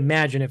 I would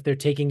imagine if they're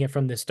taking it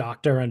from this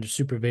doctor under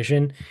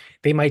supervision,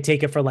 they might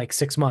take it for like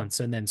 6 months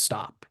and then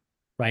stop,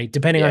 right?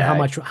 Depending on Yeah, I how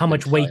couldn't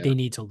much tell weight you. they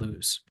need to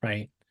lose,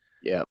 right?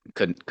 Yeah,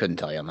 couldn't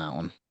tell you on that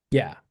one.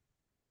 Yeah.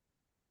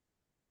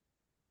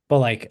 But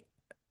like,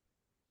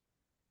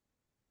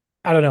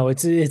 I don't know.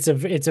 It's a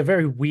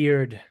very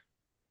weird,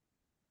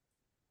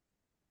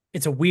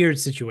 it's a weird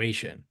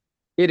situation.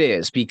 It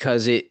is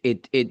because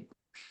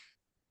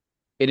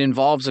It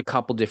involves a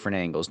couple different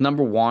angles.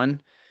 Number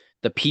one,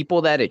 the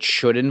people that it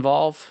should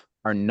involve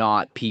are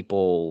not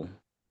people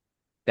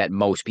that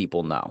most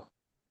people know.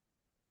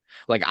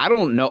 Like, I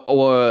don't know,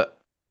 or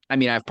I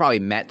mean, I've probably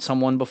met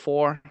someone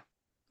before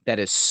that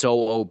is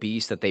so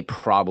obese that they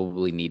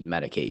probably need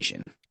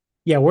medication.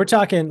 Yeah, we're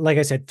talking, like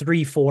I said,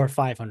 3, 4,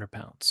 500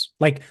 pounds.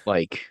 Like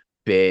Like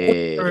or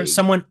big,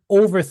 someone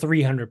over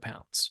 300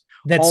 pounds.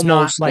 That's not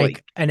almost like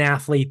like an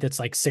athlete that's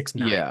like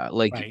 6'9", yeah, right?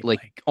 like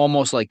Like,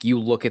 almost like you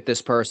look at this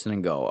person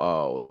and go,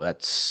 "Oh,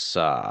 that's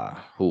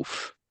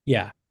oof.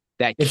 yeah,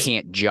 That it's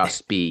can't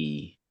just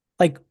be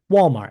like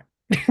Walmart.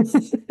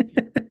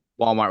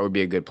 Walmart would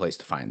be a good place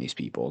to find these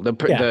people.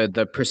 Yeah.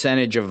 The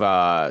percentage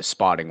of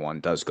spotting one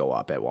does go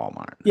up at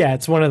Walmart. Yeah,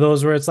 it's one of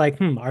those where it's like,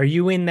 are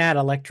you in that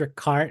electric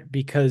cart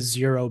because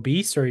you're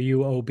obese, or are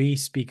you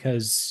obese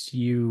because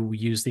you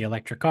use the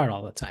electric cart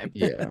all the time?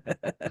 Yeah.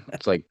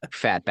 It's like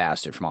fat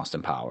bastard from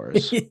Austin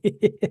Powers. I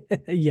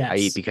eat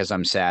Yes. because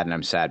I'm sad and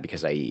I'm sad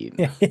because I eat.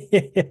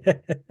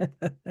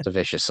 It's a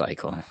vicious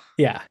cycle.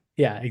 Yeah,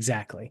 yeah,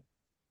 exactly.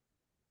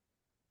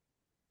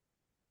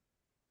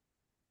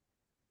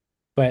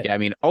 But Yeah, I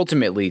mean,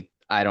 ultimately,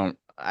 I don't.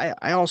 I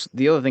also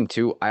the other thing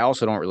too. I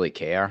also don't really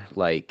care.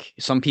 Like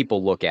some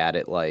people look at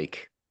it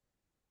like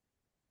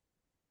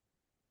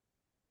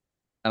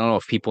I don't know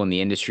if people in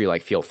the industry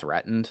like feel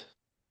threatened.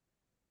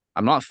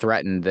 I'm not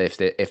threatened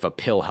if a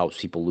pill helps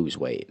people lose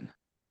weight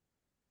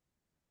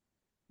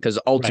because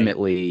right.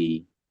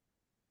 ultimately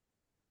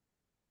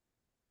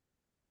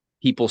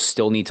people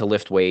still need to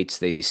lift weights.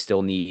 They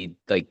still need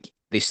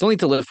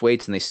to lift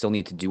weights and they still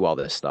need to do all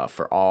this stuff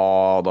for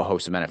all the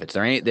host of benefits.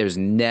 There's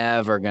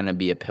never gonna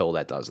be a pill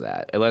that does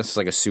that unless it's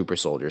like a super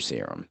soldier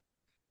serum.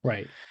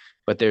 Right.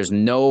 But there's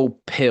no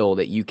pill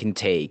that you can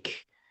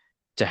take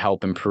to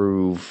help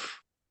improve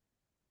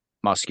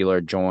muscular,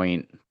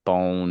 joint,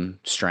 bone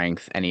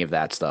strength, any of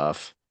that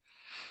stuff.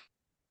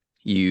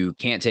 You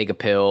can't take a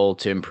pill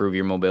to improve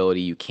your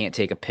mobility. You can't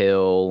take a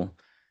pill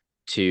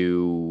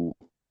to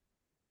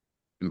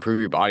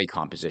improve your body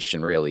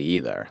composition, really,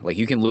 either. Like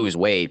you can lose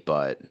weight,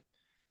 but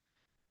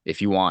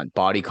if you want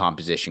body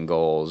composition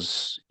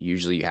goals,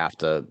 usually you have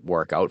to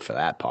work out for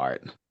that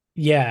part.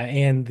 Yeah,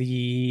 and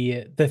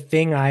the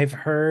thing I've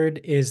heard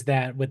is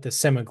that with the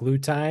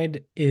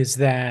semaglutide is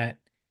that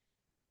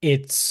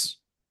it's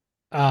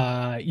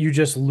you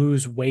just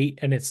lose weight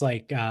and it's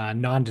like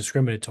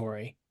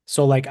non-discriminatory.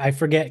 So like I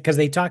forget because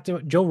they talked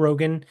to Joe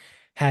Rogan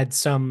had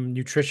some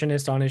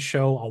nutritionist on his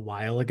show a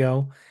while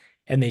ago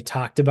and they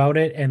talked about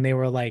it and they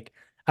were like,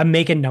 I'm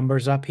making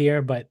numbers up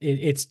here, but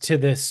it's to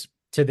this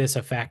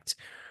effect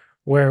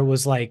where it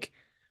was like,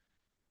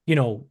 you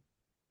know,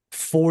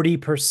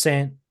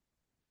 40%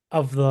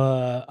 of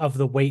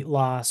the weight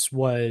loss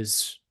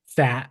was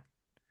fat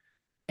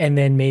and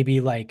then maybe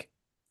like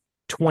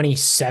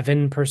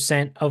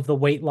 27% of the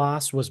weight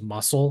loss was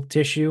muscle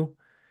tissue.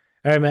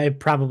 Or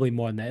probably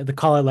more than that. They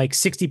call it like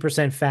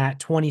 60% fat,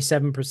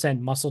 27%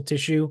 muscle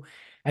tissue,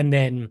 and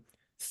then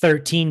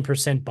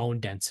 13%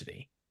 bone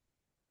density.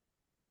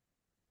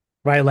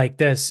 Right? Like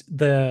this,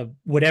 the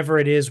whatever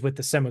it is with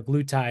the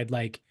semaglutide,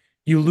 like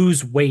you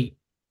lose weight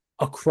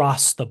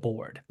across the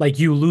board. Like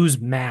you lose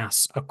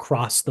mass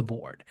across the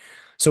board.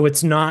 So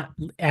it's not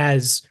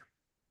as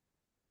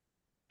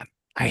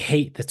I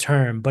hate the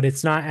term, but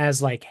it's not as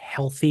like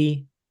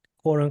healthy,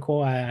 quote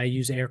unquote. I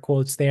use air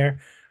quotes there.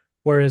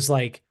 Whereas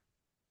like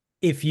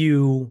if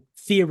you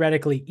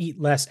theoretically eat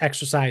less,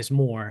 exercise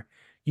more,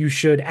 you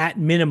should at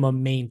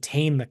minimum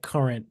maintain the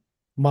current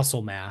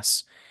muscle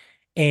mass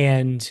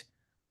and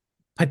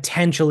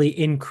potentially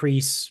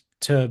increase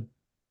to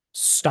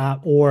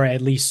stop or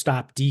at least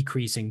stop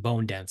decreasing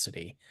bone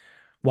density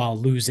while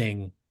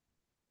losing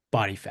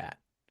body fat.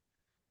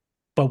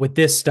 But with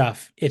this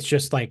stuff, it's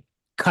just like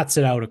cuts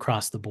it out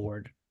across the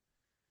board,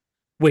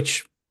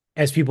 which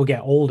as people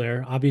get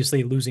older,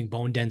 obviously losing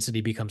bone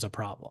density becomes a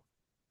problem.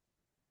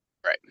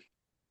 Right.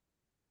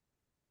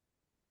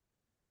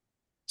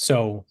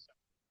 So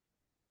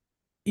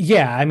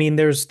yeah, I mean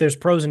there's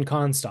pros and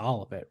cons to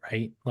all of it,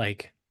 right?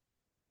 Like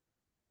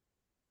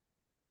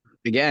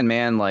Again,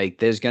 man, like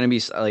there's gonna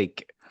be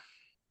like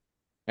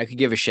I could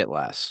give a shit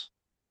less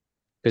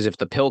because if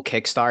the pill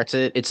kickstarts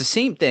it, it's the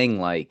same thing.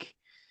 Like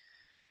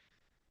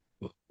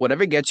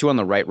whatever gets you on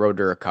the right road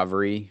to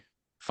recovery,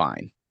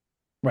 fine.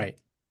 right.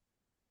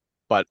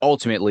 But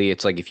ultimately,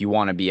 it's like if you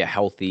want to be a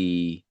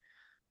healthy,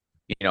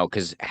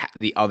 because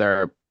the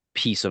other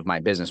piece of my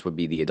business would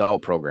be the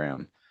adult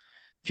program.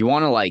 If you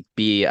want to like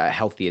be a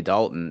healthy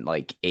adult and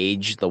like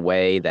age the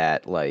way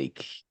that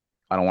like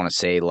I don't want to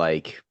say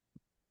like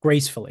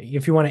Gracefully.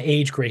 If you want to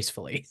age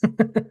gracefully.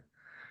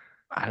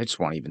 I just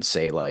want to even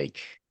say like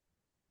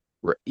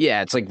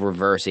yeah, it's like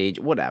reverse age,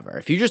 whatever.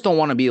 If you just don't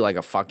want to be like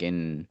a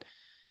fucking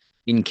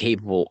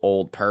incapable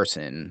old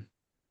person,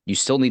 you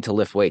still need to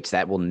lift weights.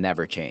 That will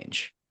never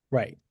change.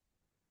 Right.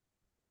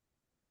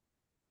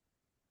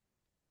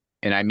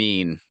 And I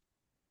mean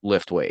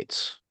lift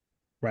weights,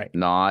 Right.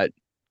 not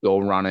go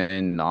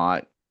running,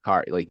 not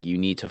car. Like you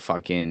need to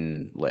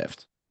fucking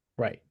lift.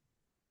 Right.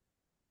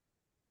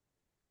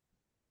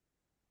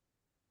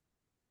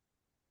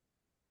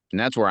 And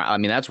that's where I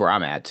mean that's where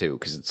I'm at too,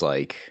 because it's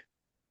like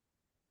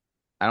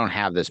I don't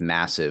have this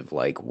massive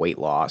like weight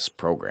loss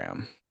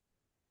program.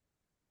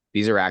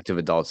 These are active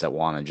adults that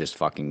want to just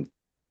fucking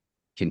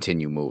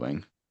continue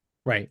moving.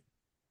 Right.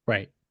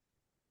 Right.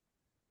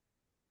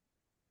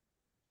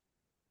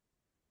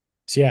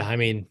 So yeah, I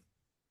mean,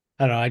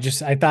 I don't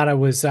know. I thought it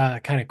was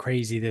kind of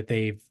crazy that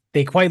they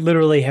quite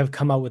literally have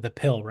come out with a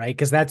pill, right?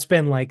 Because that's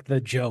been like the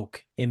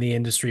joke in the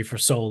industry for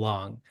so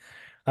long.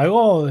 Like,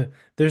 oh,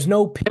 there's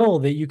no pill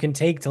that you can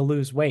take to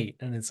lose weight.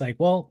 And it's like,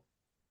 well,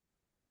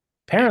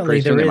 apparently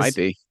Pretty soon there they might is.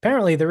 be.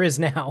 Apparently there is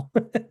now.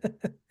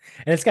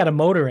 And it's got a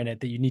motor in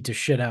it that you need to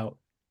shit out.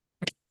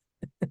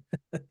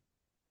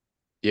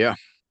 Yeah.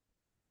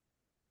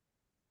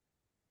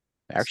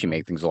 Actually So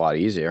make things a lot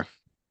easier.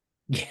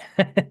 yeah.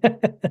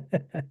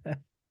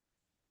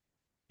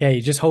 Yeah,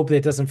 you just hope that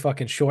it doesn't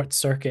fucking short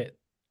circuit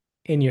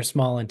in your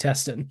small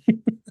intestine.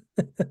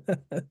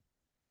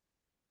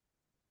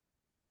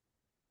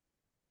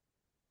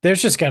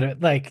 There's just gotta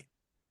like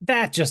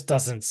that just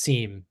doesn't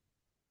seem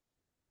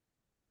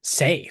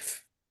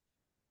safe.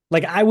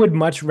 Like I would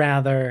much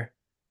rather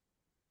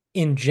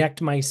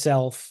inject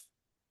myself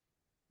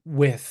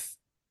with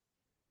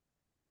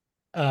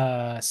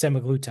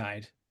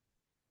semaglutide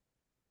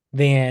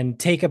than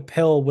take a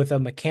pill with a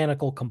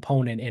mechanical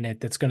component in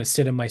it that's going to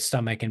sit in my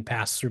stomach and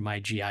pass through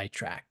my GI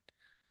tract.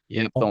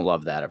 Yep. Oh, Don't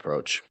love that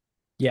approach.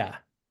 yeah.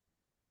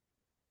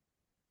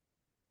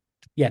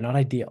 Yeah, not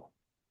ideal.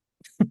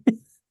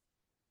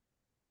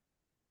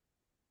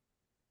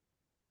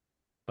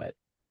 But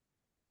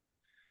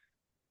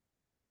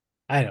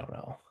I don't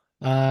know.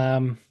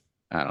 Um,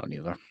 I don't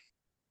either.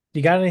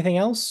 you got anything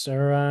else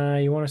or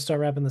you want to start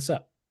wrapping this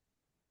up?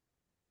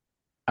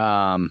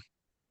 Um,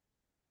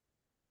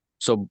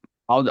 so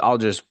I'll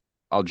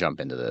jump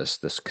into this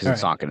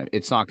because All right.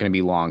 it's not gonna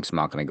be long, so I'm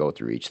not gonna go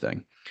through each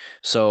thing.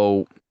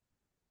 So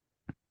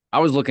I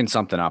was looking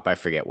something up, I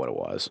forget what it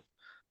was.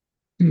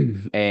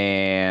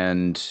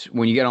 And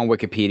when you get on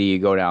Wikipedia, you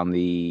go down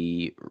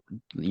the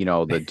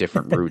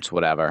different routes,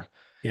 whatever.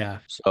 Yeah.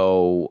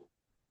 So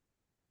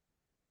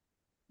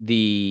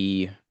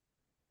the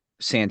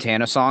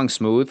Santana song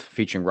 "Smooth"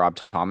 featuring Rob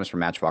Thomas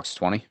from Matchbox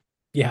 20.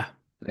 Yeah.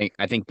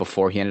 I think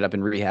before he ended up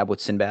in rehab with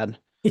Sinbad.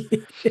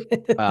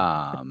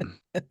 Um,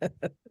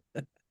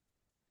 What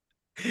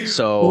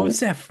so was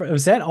that?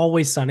 Was that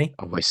Always Sunny?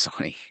 Always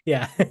Sunny.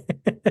 Yeah.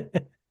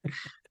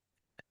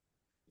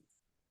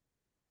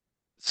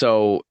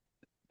 So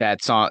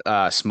that song,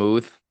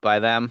 "Smooth" by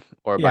them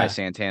or by Yeah.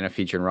 Santana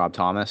featuring Rob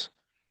Thomas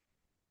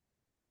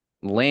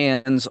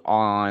lands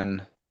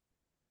on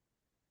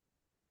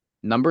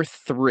number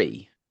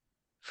 3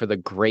 for the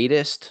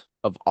greatest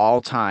of all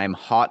time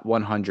Hot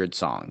 100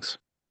 songs.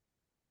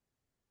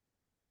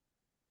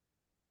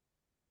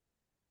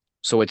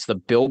 So it's the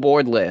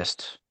Billboard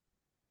list,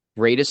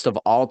 greatest of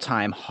all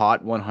time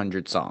Hot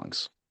 100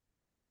 songs.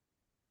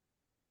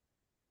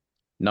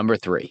 Number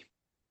 3.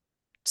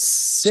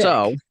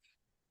 So Sick.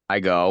 I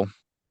go,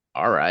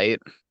 all right,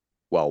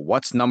 well,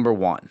 what's number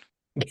 1?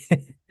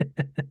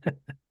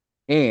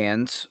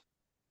 And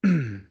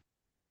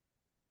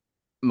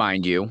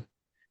mind you,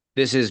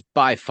 this is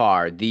by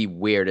far the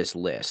weirdest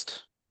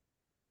list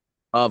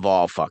of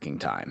all fucking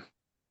time.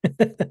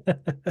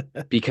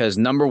 Because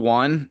number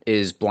 1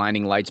 is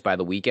Blinding Lights by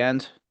The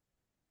Weeknd.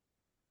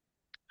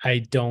 I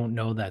don't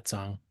know that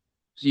song.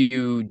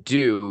 You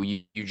do,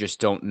 you just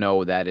don't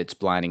know that it's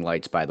Blinding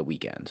Lights by The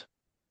Weeknd.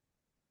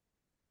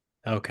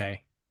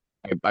 Okay.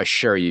 I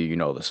assure you, you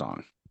know the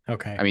song.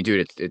 Okay. I mean,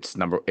 dude, it's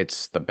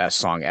the best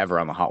song ever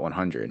on the Hot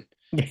 100.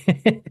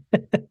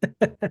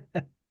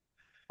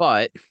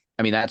 But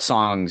I mean,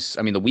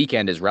 The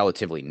Weeknd is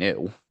relatively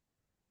new.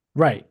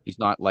 Right. He's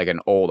not like an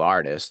old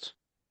artist.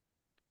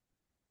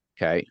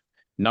 Okay.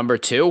 Number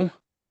 2,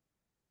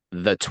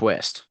 The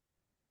Twist,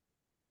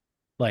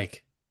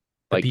 Like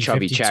the like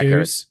Chubby Checker,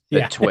 B-52s. The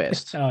Yeah.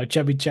 Twist. Oh,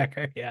 Chubby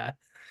Checker. Yeah.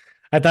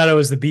 I thought it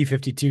was the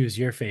B-52s,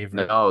 your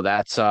favorite. No,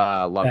 that's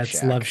Love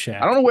That's Love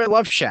Shack. I don't know Shack. where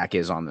Love Shack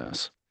is on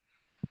this.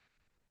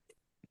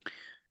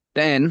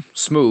 Then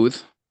Smooth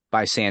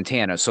by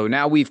Santana. So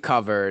now we've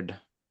covered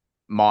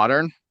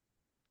modern,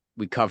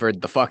 we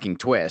covered the fucking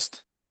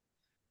Twist,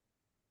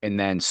 and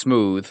then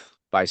Smooth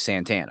by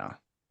Santana.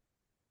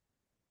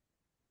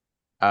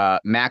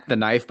 Mac the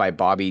Knife by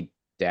Bobby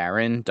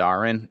Darin.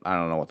 I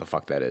don't know what the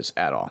fuck that is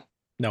at all.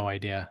 No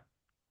idea.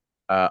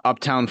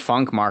 Uptown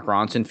Funk, Mark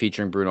Ronson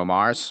featuring Bruno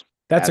Mars.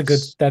 That's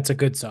That's a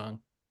good song.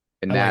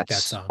 and I like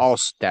that song.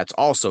 that's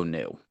also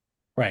new.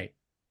 Right.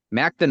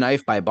 Mac the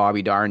Knife by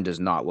Bobby Darin does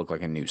not look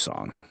like a new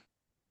song.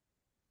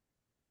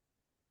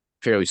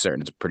 Fairly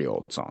certain it's a pretty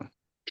old song.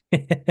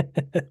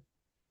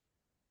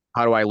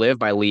 How Do I Live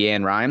by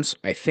Leanne Rhymes.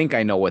 I think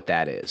I know what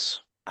that is.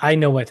 I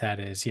know what that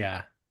is.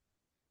 Yeah.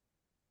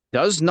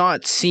 Does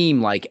not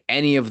seem like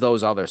any of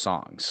those other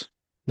songs.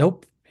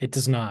 Nope, it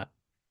does not.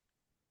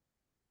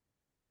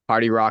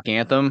 Party Rock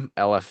Anthem,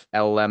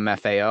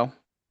 LMFAO.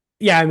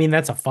 Yeah, I mean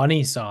that's a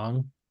funny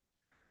song.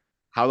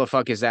 How the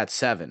fuck is that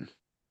 7?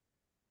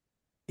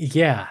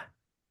 Yeah.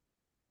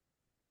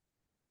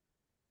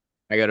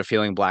 I got a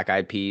feeling Black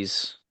Eyed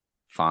Peas,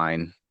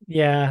 fine.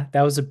 Yeah,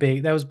 that was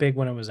big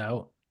when it was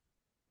out.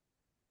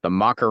 The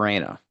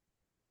Macarena,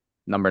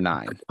 number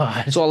 9.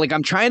 God. So like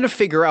I'm trying to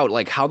figure out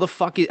like how the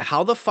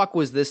fuck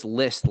was this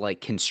list like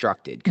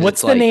constructed? Because What's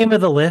it's the like name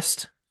of the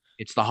list?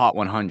 it's the Hot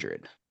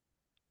 100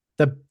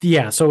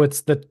 So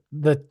it's the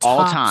all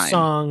top time.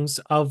 songs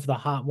of the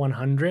Hot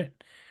 100.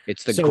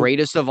 It's the So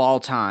greatest of all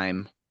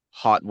time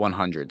Hot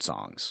 100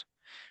 songs.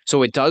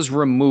 So it does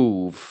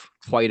remove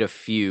quite a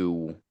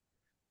few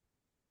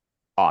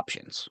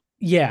options.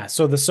 yeah,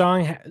 so the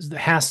song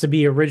has to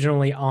be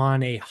originally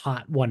on a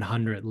Hot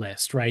 100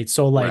 list, right?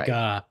 So like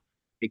Right.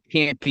 It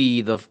can't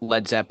be the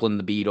Led Zeppelin,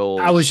 the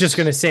I was just Beatles.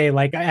 gonna say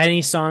like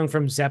any song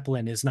from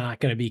Zeppelin is not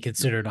gonna be No,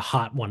 considered a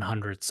Hot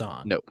 100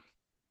 song, no,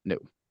 no.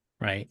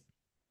 right?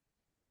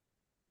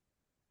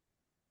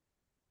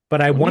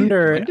 But I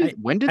wonder,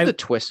 When did I the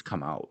twist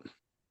come out?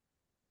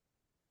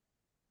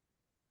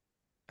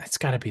 it's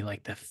got to be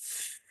like the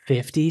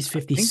 50s, I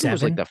think it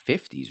was like 57. the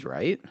 50s,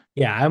 right?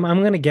 Yeah, I'm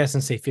gonna guess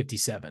and say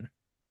 57.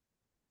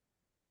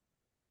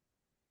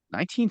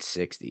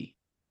 1960.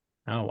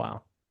 Oh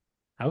wow,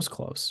 that was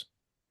close.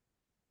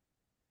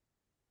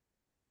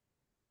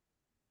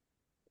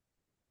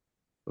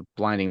 With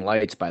Blinding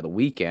Lights by the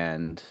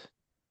Weekend,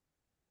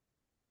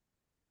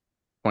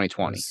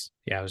 2020.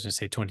 I was gonna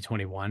say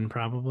 2021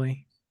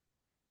 probably.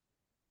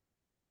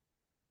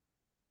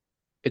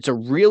 It's a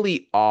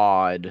really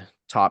odd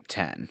top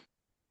 10.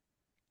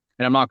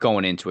 And I'm not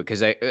going into it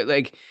because I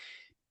like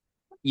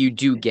you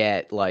do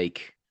get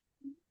like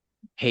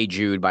Hey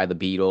Jude by the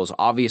Beatles.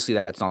 Obviously,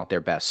 that's not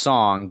their best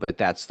song, but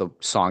that's the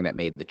song that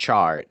made the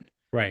chart.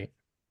 Right.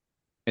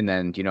 And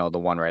then, the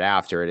one right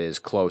after it is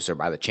Closer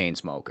by the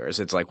Chainsmokers.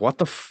 It's like, what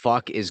the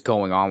fuck is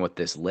going on with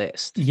this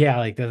list? Yeah,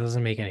 like that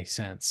doesn't make any And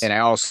sense. I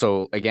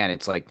also, again,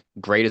 it's like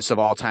greatest of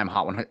all time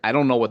Hot 100. I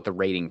don't know what the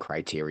rating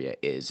criteria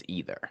is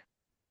either.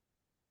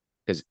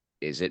 Because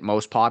is it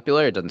most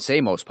popular? It doesn't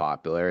say most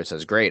popular. It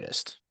says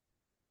greatest.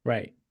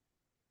 Right.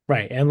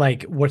 Right. And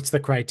like what's the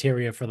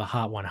criteria for the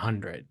Hot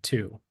 100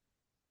 too?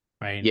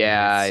 Right? Like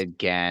Yeah, it's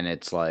again,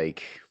 it's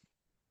like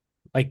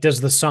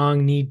does the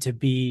song need to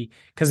be,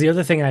 because the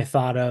other thing I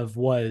thought of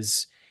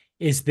was,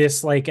 is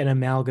this like an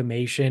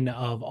amalgamation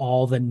of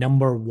all the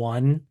number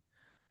one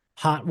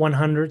Hot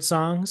 100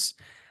 songs?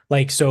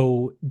 Like,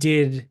 so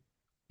did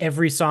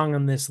every song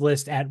on this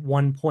list at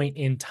one point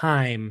in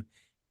time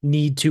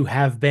need to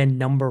have been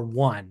number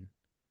one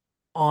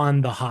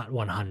on the Hot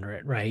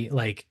 100, right?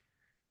 Like,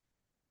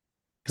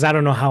 because I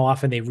don't know how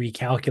often they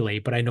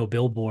recalculate, but I know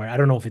Billboard, I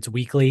don't know if it's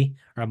weekly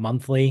or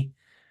monthly,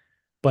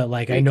 but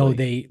like I know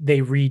weekly. they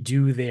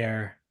redo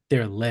their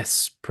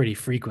lists pretty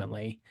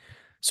frequently.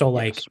 So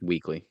like Yes,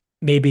 weekly.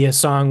 maybe a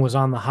song was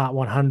on the Hot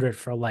 100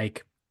 for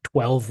like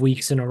 12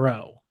 weeks in a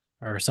row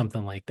or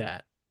something like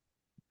that.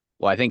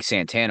 Well, I think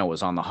Santana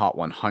was on the Hot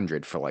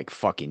 100 for like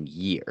fucking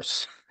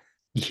years.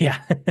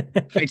 Yeah.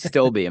 Might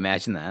still be.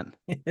 Imagine that.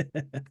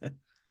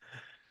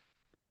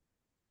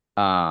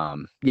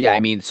 Yeah, I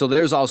mean, so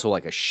there's also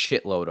like a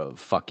shitload of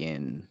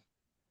fucking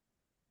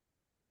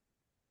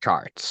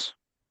charts.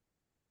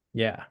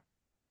 Yeah.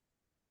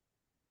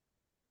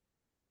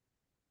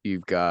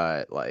 You've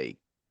got like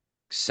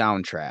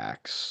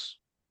soundtracks,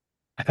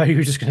 I thought you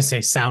were just going to say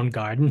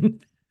Soundgarden.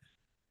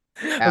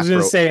 I was going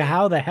to Afro say,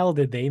 how the hell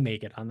did they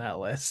make it on that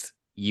list?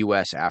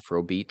 US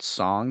Afrobeat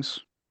songs,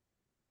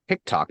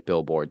 TikTok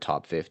Billboard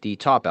Top 50,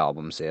 top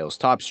album sales,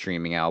 top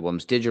streaming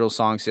albums, digital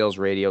song sales,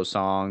 radio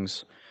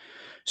songs,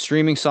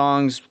 streaming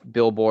songs,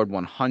 Billboard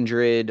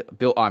 100,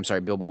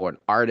 Billboard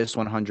Artist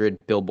 100,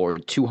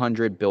 Billboard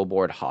 200,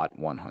 Billboard Hot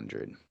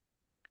 100.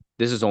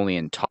 This is only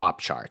in top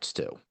charts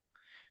too.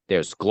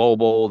 There's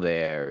global,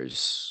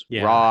 there's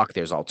Yeah. rock,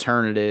 there's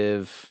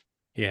alternative,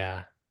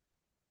 Yeah.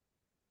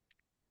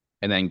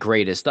 and then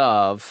greatest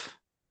of,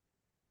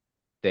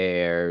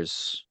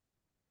 there's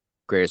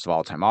greatest of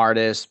all time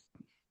artists,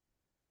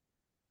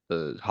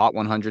 the Hot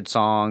 100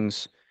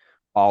 songs,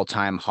 all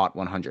time Hot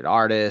 100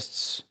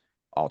 artists,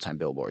 all time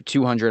Billboard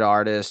 200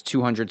 artists,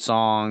 200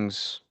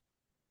 songs.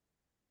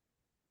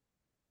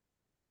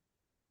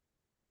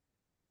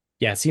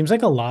 Yeah. It seems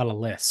like a lot of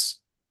lists.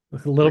 A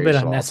little bit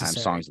Greatest of all time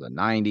unnecessary. songs of the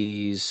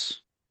 90s,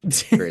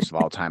 greatest of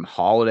all time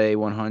holiday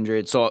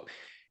 100. So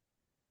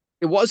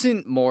it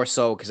wasn't more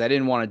so because I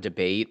didn't want to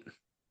debate.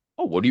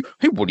 Oh, what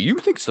do you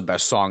think's the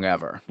best song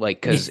ever? Like,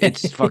 because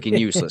it's fucking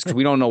useless because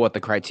we don't know what the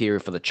criteria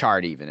for the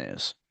chart even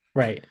is.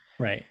 Right.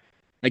 Right.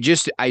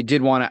 I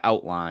did want to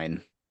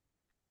outline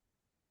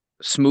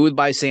Smooth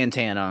by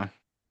Santana,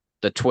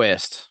 The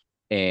Twist,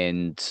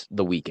 and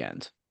The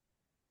Weeknd.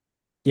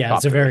 Yeah.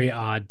 It's Top a three. very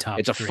odd top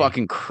It's a three.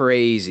 fucking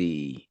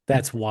crazy.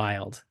 That's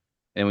wild.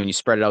 And when you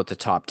spread it out to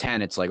top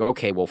 10, it's like,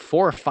 okay, well,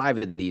 4 or 5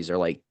 of these are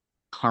like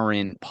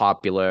current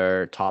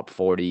popular top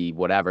 40,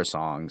 whatever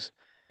songs.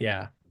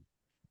 Yeah.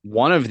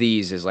 One of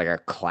these is like a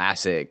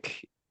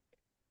classic,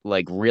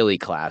 like really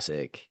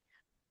classic.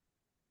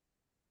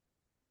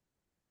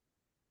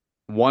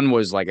 One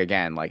was like,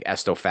 again, like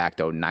Esto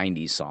Facto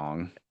 90s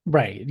song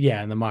Right.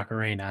 Yeah. And the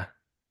Macarena.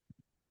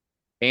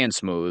 and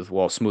Smooth.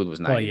 Well, Smooth was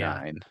Well, yeah.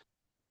 99.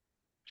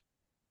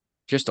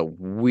 Just a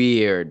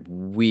weird,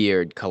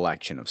 weird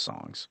collection of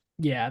songs.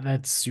 Yeah,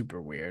 that's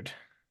super weird.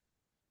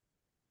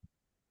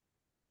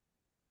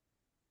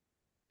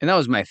 And that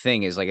was my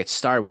thing is like it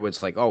started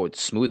with like, oh,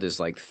 it's Smooth is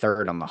like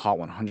third on the Hot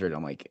 100.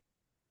 I'm like,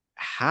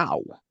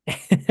 how?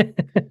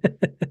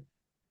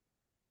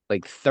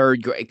 Like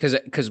third grade?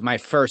 Because my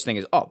first thing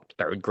is, oh,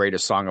 third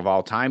greatest song of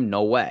all time?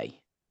 No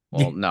way.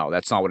 Well, no,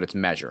 that's not what it's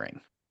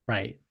measuring.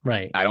 Right,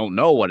 right. I don't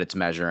know what it's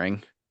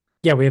measuring,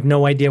 Yeah, we have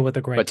no idea what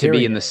the but to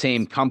be in the criteria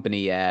same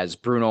company as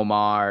Bruno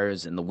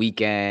Mars and The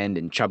Weeknd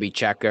and Chubby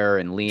Checker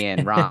and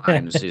Leanne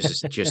Rhymes is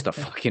is. just a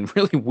fucking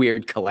really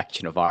weird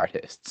collection of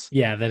artists.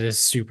 Yeah, that is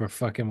super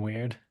fucking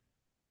weird.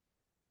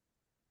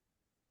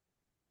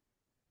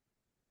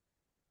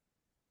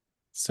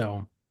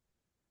 So,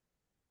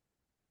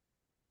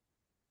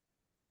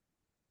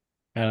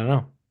 I don't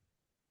know.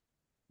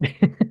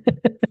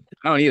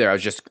 I don't either. I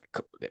was just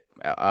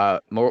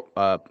moral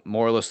of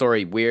the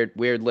story, weird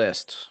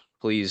list.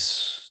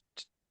 Please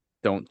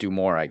don't do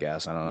more, I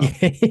guess. I don't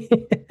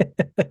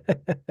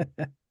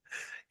know.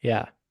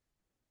 Yeah.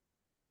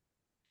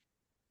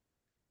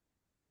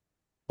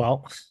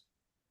 Well,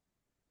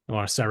 I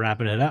want to start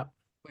wrapping it up.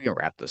 We can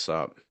wrap this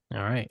up.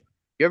 All right.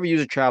 You ever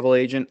use a travel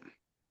agent?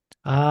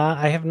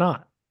 I have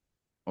not.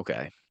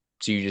 Okay.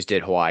 So you just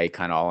did Hawaii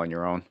kind of all on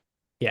your own?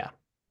 Yeah.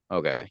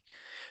 Okay.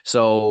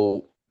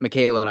 So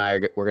Michaela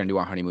and we're gonna do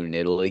our honeymoon in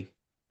Italy,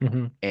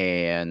 Hmm.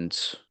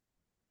 and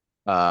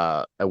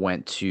I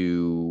went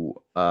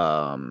to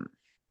client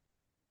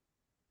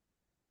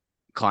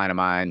of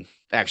mine.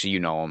 Actually, you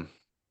know him,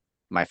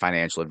 my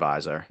financial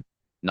advisor,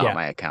 not Yeah.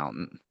 my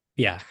accountant.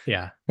 Yeah.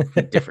 Yeah.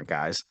 Different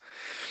guys.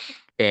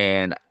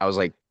 And I was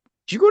like,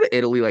 "Did you go to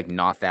Italy like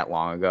not that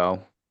long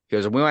ago?" He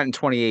goes, "We went in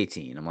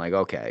 2018." I'm like,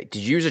 "Okay.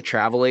 Did you use a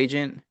travel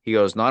agent?" He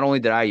goes, "Not only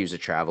did I use a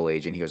travel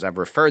agent, he goes, I've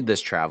referred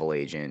this travel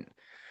agent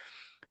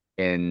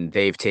and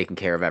they've taken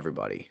care of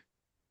everybody."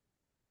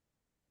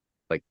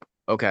 Like,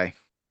 okay.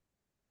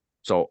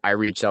 So I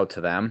reached out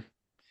to them,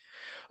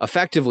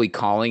 effectively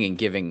calling and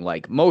giving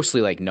like mostly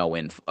like no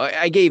info.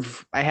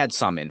 I had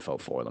some info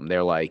for them.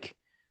 They're like,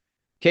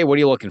 "Okay, what are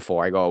you looking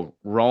for?" I go,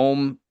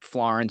 "Rome,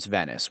 Florence,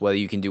 Venice. Whether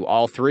you can do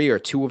all three or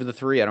two of the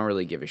three, I don't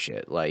really give a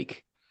shit."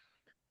 Like,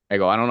 I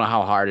go, "I don't know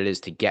how hard it is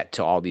to get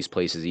to all these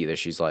places either."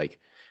 She's like,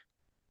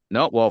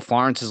 "No, well,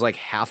 Florence is like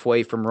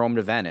halfway from Rome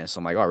to Venice."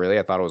 I'm like, "Oh, really?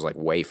 I thought it was like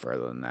way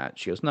further than that."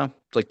 She goes, "No,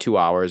 it's like 2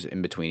 hours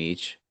in between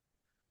each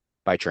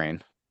by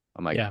train."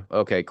 I'm like, Yeah.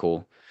 "Okay,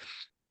 cool."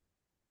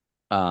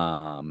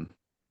 Um,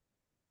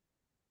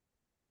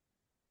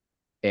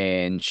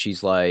 and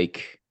she's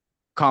like,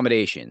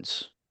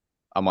 "Accommodations."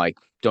 I'm like,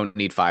 "Don't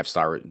need 5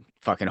 star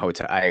fucking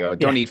hotel." I go,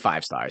 "Don't Yeah. need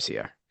 5 stars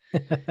here."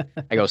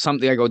 I go,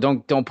 something. I go,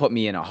 don't put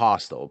me in a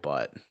hostel,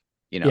 but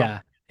you know,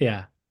 Yeah.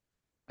 Yeah.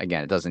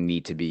 again, it doesn't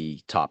need to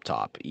be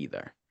top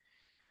either.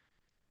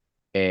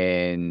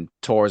 And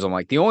tours, I'm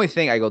like, the only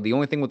thing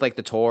with like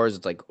the tours,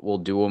 it's like we'll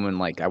do them and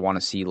like I want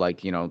to see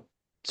like,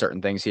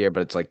 certain things here,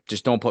 but it's like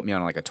just don't put me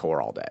on like a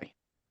tour all day.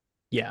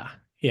 Yeah.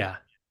 Yeah.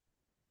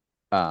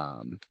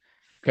 Um,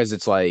 because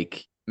it's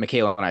like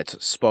Michaela and I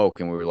spoke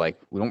and we were like,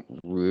 we don't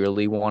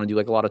really want to do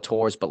like a lot of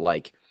tours, but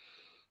like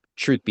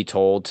truth be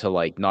told, to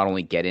like not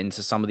only get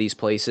into some of these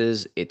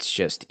places, it's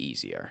just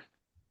easier.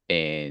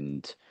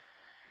 And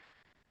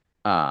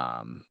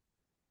um,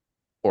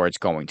 or it's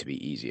going to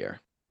be easier.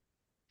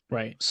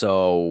 Right.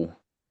 So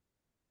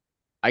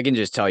I can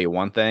just tell you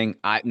one thing.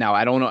 I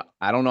don't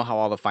know how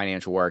all the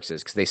financial works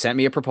is because they sent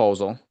me a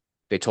proposal.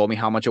 They told me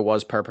how much it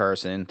was per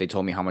person. They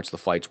told me how much the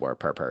flights were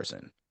per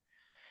person.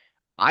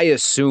 I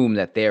assume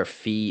that their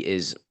fee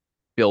is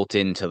built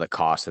into the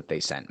cost that they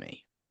sent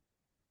me.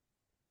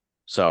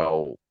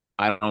 So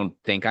I don't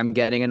think I'm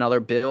getting another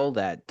bill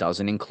that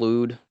doesn't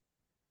include,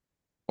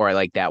 or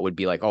like that would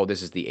be like, oh,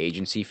 this is the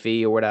agency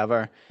fee or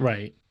whatever.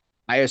 Right.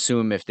 I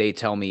assume if they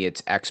tell me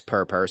it's X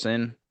per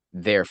person,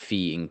 their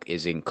fee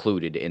is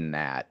included in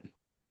that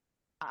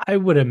I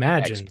would X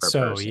imagine per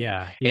so. person.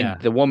 Yeah. And Yeah.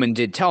 the woman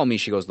did tell me,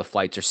 she goes, the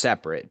flights are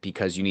separate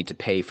because you need to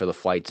pay for the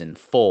flights in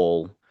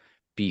full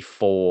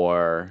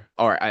before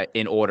or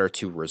in order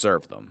to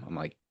reserve them. I'm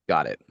like,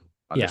 got it.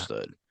 Yeah.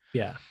 Understood.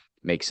 Yeah.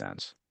 Makes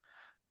sense.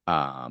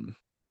 Um,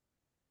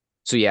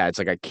 so yeah, it's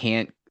like I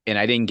can't, and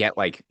I didn't get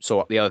like,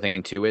 so the other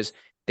thing too is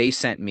they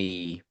sent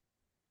me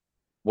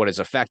what is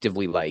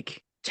effectively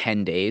like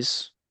 10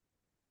 days.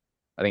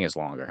 I think it's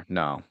longer.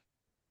 No,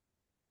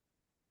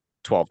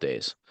 12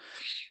 days.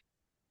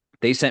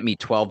 They sent me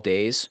 12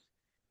 days,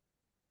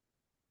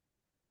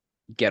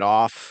 get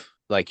off,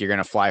 like you're going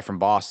to fly from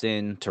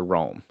Boston to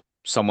Rome.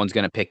 Someone's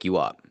going to pick you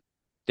up.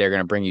 They're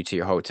going to bring you to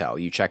your hotel.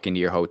 You check into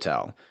your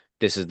hotel.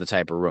 This is the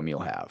type of room you'll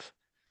have.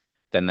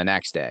 Then the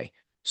next day,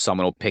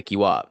 someone will pick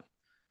you up.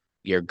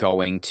 You're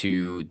going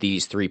to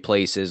these three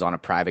places on a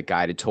private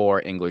guided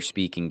tour, English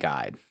speaking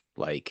guide.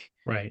 Like,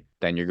 Right.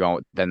 then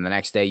the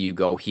next day you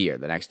go here.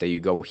 The next day you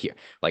go here.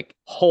 Like,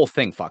 whole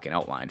thing fucking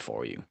outlined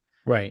for you.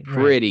 Right. Right.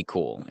 Pretty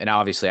cool. And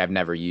obviously, I've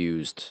never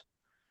used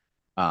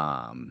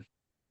um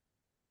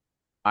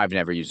I've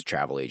never used a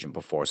travel agent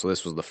before, so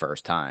this was the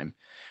first time.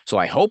 So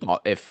I hope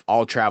if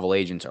all travel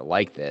agents are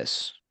like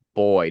this,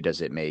 boy,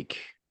 does it make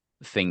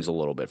things a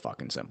little bit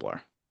fucking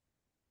simpler.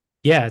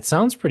 Yeah, it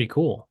sounds pretty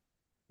cool.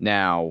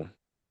 Now,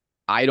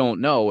 I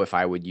don't know if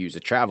I would use a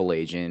travel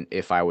agent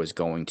if I was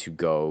going to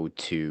go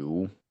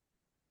to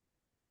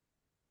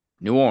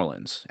New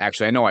Orleans.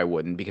 Actually, I know I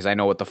wouldn't because I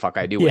know what the fuck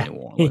I do in Yeah. New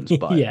Orleans.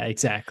 But Yeah,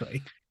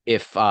 exactly.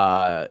 if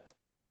her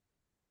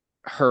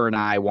and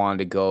I wanted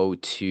to go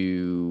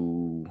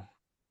to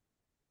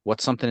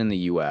what's something in the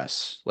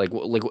U.S. like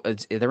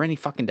is there any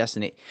fucking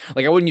destination?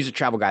 Like I wouldn't use a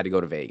travel guide to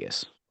go to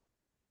Vegas.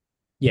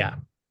 Yeah.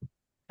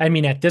 I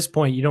mean, at this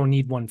point, you don't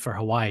need one for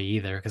Hawaii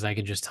either, because I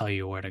can just tell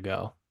you where to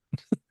go.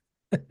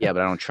 Yeah,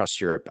 but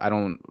I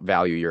don't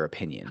value your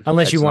opinion.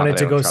 Unless you It's not wanted that I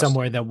to don't go trust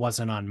somewhere you. that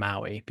wasn't on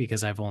Maui,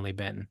 because I've only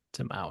been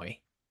to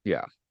Maui.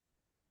 Yeah.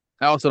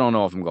 I also don't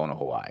know if I'm going to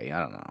Hawaii.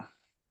 I don't know.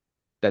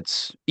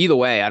 That's either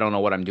way, I don't know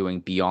what I'm doing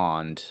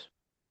beyond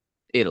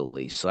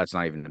Italy, so that's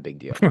not even a big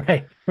deal.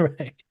 Right,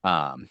 right.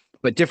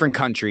 But different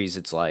countries,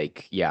 it's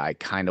like, yeah, I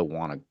kind of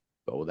want to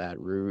go that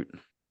route.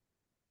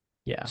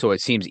 Yeah. So it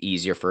seems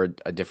easier for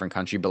a different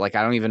country, but like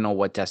I don't even know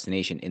what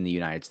destination in the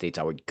United States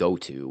I would go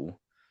to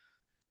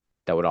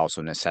that would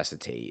also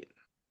necessitate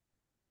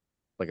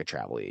like a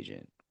travel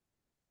agent.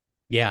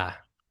 Yeah.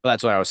 But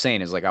that's what I was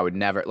saying is like I would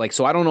never like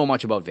so I don't know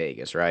much about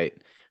Vegas, right?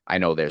 I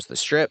know there's the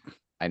strip,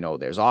 I know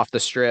there's off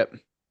the strip.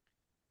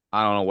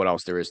 I don't know what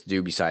else there is to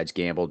do besides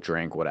gamble,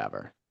 drink,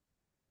 whatever.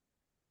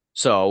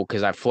 So,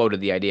 because I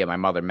floated the idea, my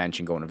mother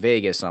mentioned going to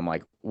Vegas. I'm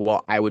like,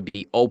 well, I would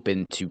be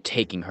open to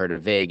taking her to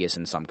Vegas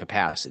in some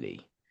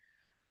capacity.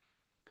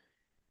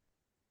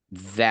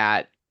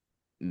 That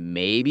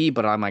maybe,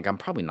 but I'm like, I'm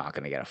probably not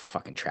going to get a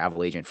fucking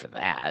travel agent for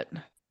that.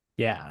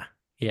 Yeah.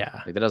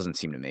 Yeah. Like, that doesn't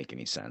seem to make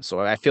any sense. So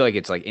I feel like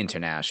it's like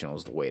international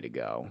is the way to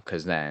go.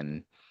 Because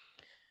then,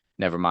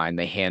 never mind,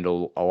 they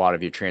handle a lot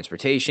of your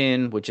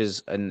transportation, which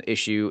is an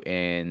issue.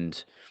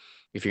 And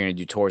if you're going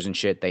to do tours and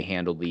shit, they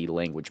handle the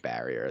language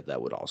barrier.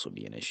 That would also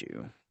be an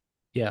issue.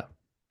 Yeah.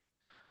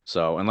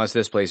 So unless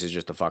this place is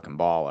just a fucking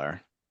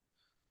baller,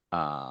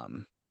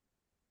 um,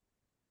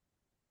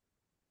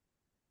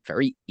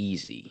 very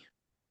easy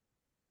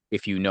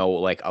if you know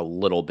like a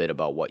little bit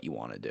about what you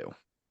want to do.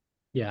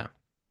 Yeah.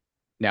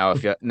 Now,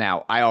 if you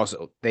now, I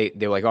also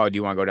they're like, oh, do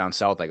you want to go down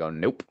south? I go,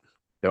 nope,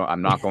 no,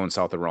 I'm not going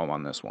south of Rome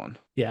on this one.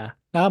 Yeah.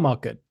 I'm all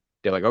good.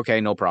 They're like,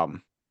 okay, no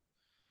problem.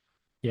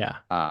 Yeah.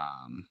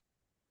 Um,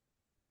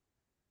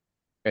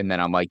 and then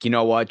I'm like, you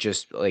know what?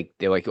 Just like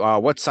they're like,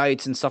 what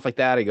sites and stuff like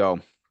that. I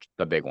go,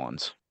 the big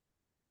ones.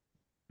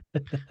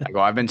 I go,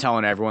 I've been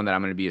telling everyone that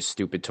I'm going to be a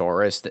stupid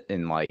tourist,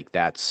 and like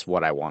that's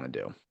what I want to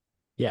do.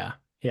 Yeah.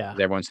 Yeah.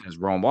 Everyone says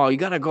Rome. Well, you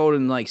gotta go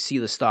and like see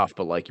the stuff,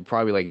 but like you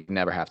probably like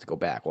never have to go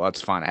back. Well,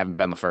 that's fine. I haven't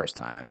been the first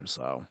time,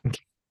 so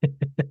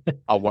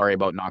I'll worry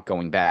about not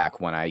going back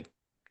when I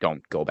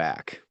don't go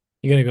back.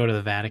 You're gonna go to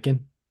the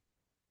Vatican?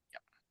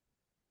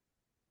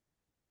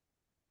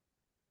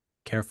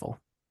 Careful.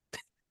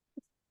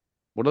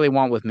 What do they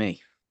want with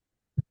me?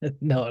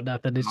 No,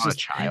 nothing. I'm not a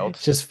child.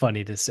 It's just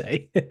funny to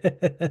say.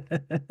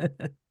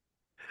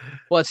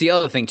 Well, that's the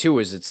other thing too,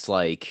 is it's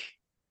like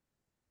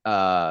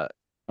uh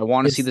I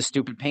want to see It's the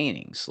stupid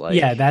paintings.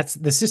 yeah, Like, that's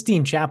the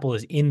Sistine Chapel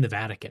is in the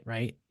Vatican,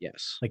 right?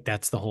 yes, Like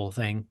that's the whole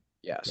thing.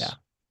 Yeah. yes.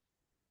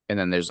 And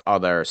then there's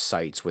other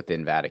sites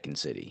within Vatican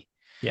City.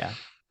 Yeah.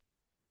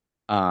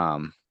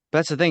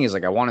 That's the thing is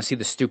like I want to see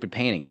the stupid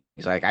paintings.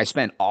 Like I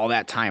spent all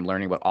that time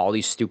learning about all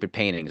these stupid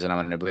paintings, and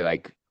I'm gonna be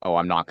like, oh,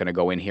 I'm not gonna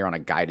go in here on a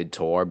guided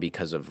tour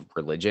because of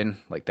religion.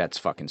 Like that's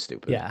fucking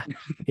stupid. Yeah.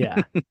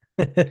 Yeah.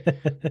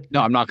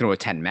 No, I'm not gonna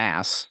attend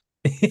mass.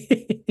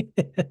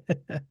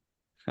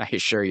 I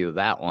assure you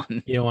that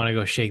one. You don't want to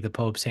go shake the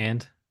Pope's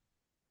hand?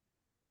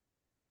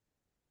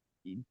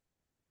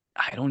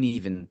 I don't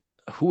even.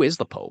 Who is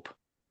the Pope?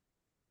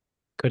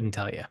 Couldn't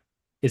tell you.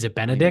 Is it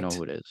I don't even know Benedict?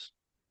 who it is.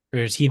 Or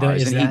is he the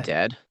Isn't he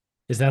dead?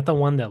 is that the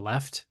one that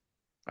left?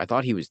 I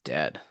thought he was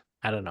dead.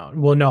 I don't know.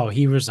 Well, no,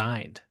 he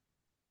resigned.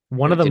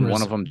 One of Wait, them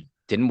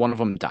didn't one of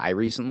them die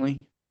recently?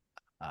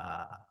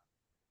 uh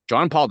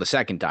John Paul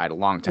II died a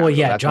long time well, ago.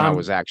 yeah, That's when I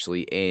was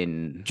actually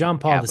in John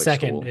Paul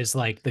Catholic II school. is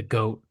like the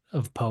goat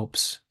of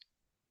popes.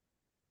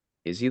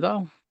 Is he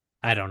though?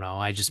 I don't know.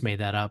 I just made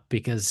that up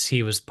because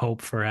he was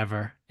pope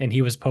forever and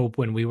he was pope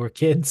when we were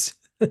kids.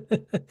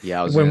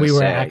 Yeah, I was When gonna we were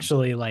say.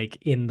 actually like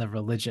in the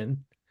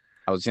religion.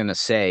 I was gonna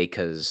say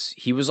because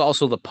he was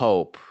also the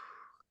Pope,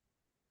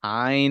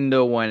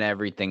 kinda when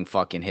everything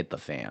fucking hit the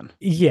fan.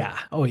 Yeah.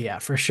 Oh yeah,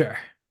 for sure.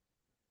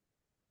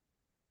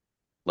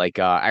 Like,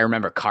 I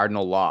remember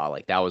Cardinal Law,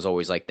 like that was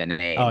always like the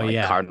name, Oh like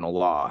yeah. Cardinal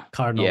Law.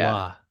 Cardinal Yeah,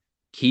 law.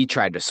 he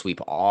tried to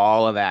sweep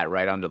all of that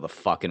right under the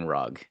fucking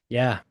rug.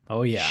 Yeah.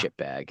 Oh yeah.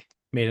 Shitbag.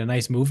 Made a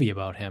nice movie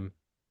about him.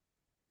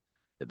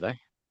 Did they?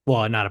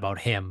 Well, not about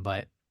him,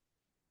 but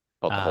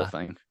About the whole uh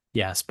thing.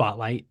 yeah,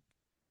 Spotlight.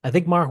 I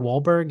think Mark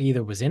Wahlberg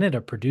either was in it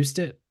or produced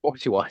it. Of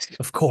course he was.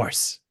 Of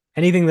course.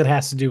 Anything that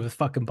has to do with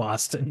fucking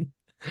Boston,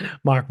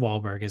 Mark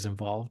Wahlberg is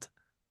involved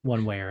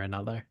one way or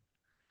another.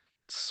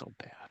 So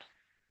bad.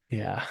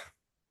 Yeah.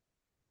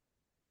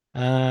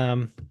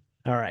 All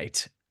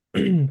right.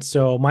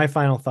 So my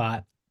final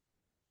thought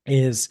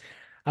is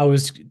I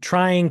was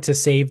trying to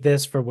save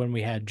this for when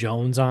we had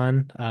Jones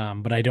on,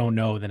 but I don't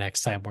know the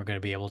next time we're going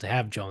to be able to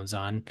have Jones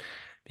on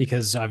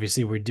because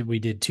obviously we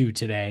did two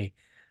today.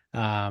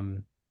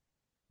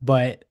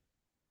 But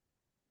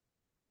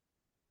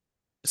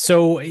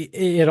so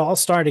it all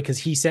started because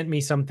he sent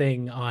me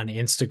something on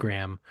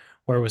Instagram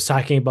where it was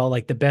talking about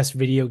like the best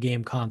video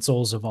game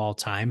consoles of all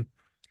time.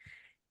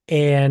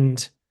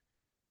 And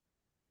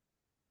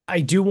I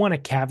do want to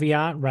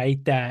caveat,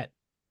 right, that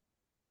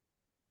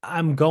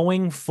I'm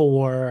going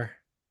for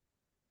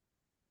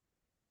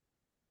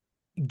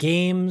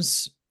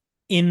games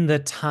in the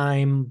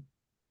time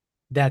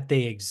that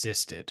they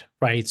existed,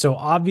 right? So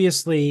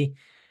obviously,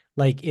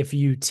 like if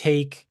you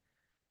take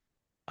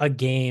a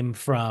game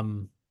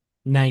from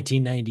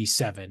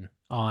 1997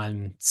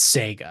 on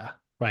Sega,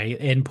 right,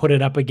 and put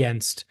it up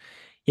against,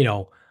 you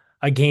know,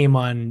 a game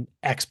on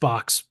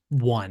Xbox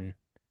One.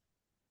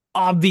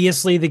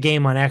 Obviously, the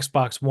game on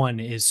Xbox One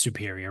is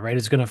superior, right?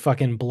 It's gonna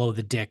fucking blow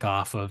the dick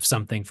off of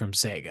something from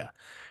Sega.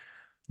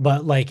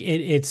 But like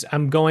it's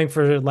I'm going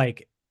for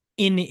like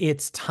in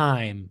its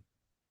time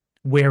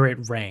where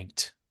it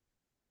ranked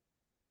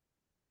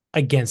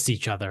against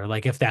each other,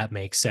 like if that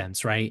makes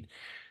sense, right?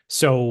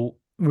 So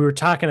we were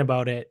talking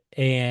about it,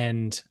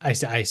 and I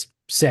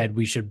said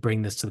we should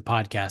bring this to the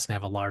podcast and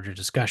have a larger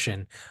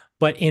discussion.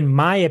 But in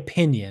my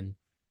opinion,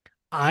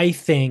 I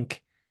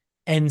think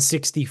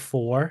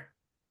N64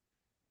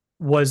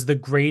 was the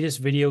greatest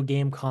video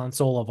game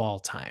console of all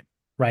time,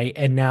 right?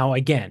 And now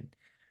again,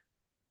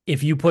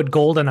 if you put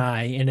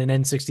GoldenEye in an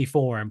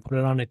N64 and put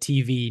it on a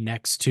TV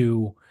next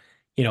to,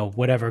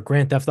 whatever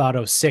Grand Theft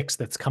Auto 6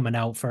 that's coming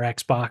out for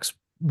Xbox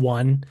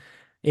One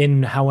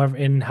in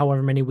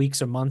however many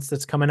weeks or months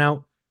that's coming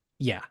out,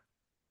 yeah,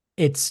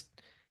 it's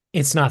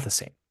it's not the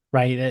same,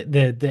 right?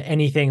 The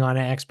anything on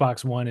an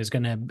Xbox One is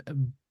going to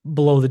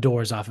blow the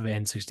doors off of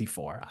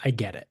N64. I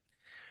get it.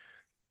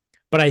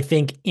 But I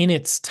think in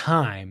its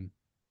time,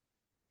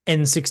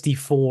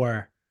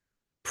 N64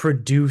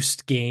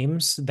 produced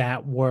games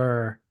that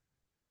were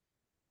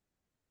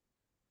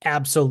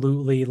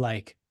absolutely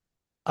like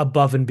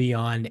above and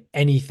beyond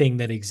anything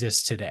that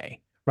exists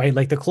today, right?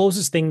 Like the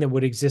closest thing that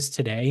would exist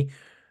today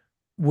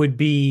would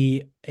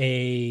be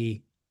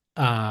a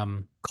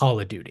Call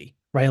of Duty,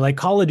 right? Like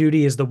Call of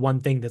Duty is the one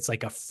thing that's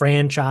like a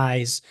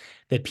franchise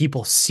that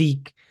people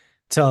seek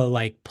to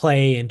like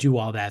play and do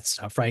all that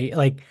stuff, right?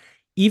 Like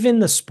even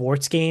the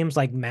sports games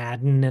like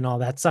Madden and all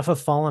that stuff have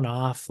fallen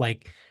off.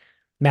 Like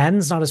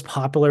Madden's not as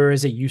popular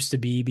as it used to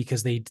be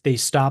because they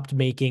stopped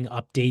making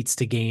updates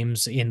to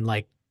games in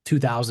like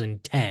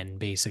 2010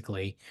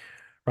 basically,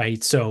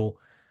 right? So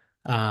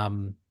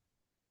um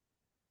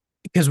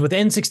because with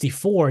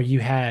N64 you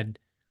had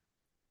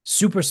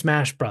Super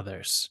Smash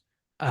Brothers,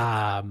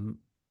 um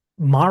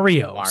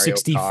Mario Mario Kart,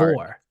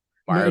 64.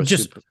 Mario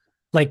Just Super.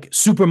 like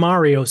Super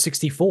Mario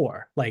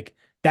 64. Like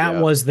that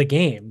Yeah, was the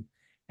game.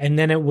 And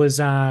then it was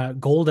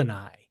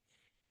GoldenEye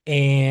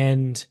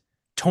and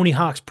Tony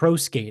Hawk's Pro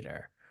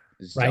Skater,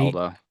 right?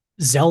 Zelda,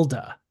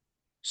 Zelda.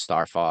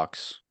 Star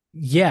Fox,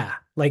 Yeah,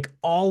 like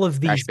all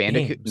of Crash these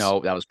Bandicoot. games. No,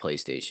 that was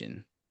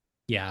PlayStation.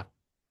 Yeah.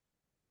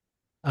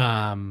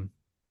 Um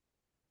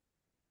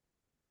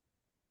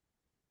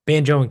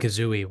Banjo and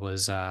Kazooie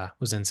was Yeah,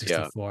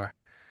 N64.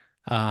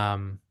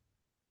 Um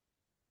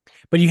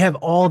but you have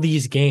all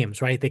these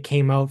games, right, that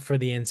came out for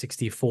the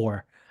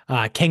N64.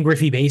 Ken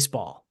Griffey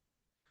Baseball,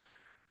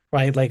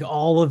 right? Like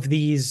all of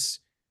these,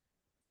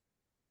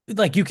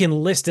 like you can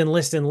list and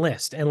list and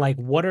list. And like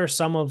what are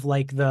some of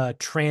like the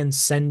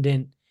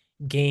transcendent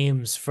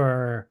games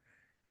for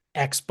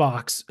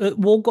Xbox?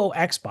 We'll go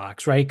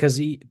Xbox, right? Because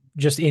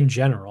just in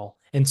general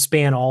and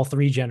span all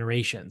three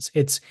generations.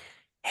 It's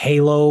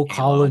Halo,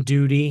 Call Halo. of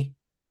Duty,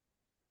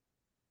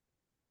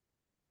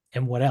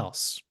 and what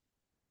else?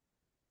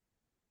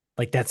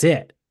 Like that's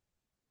it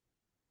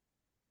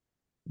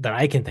that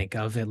I can think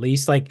of, at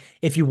least. Like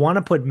if you want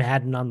to put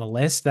Madden on the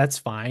list, that's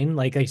fine.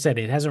 Like I said,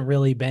 it hasn't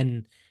really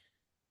been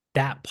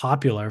that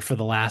popular for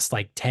the last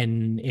like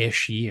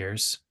 10-ish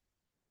years.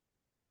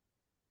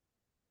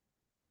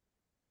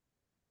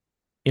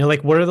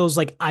 Like what are those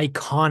like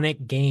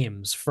iconic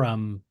games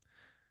from?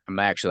 I'm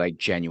actually like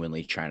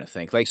genuinely trying to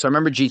think. Like, so I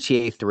remember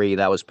GTA 3,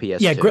 that was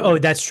Yeah, PS2. oh,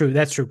 that's true.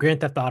 That's true.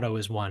 Grand Theft Auto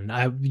is one.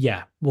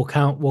 Yeah, we'll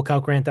count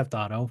Grand Theft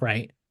Auto,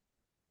 right?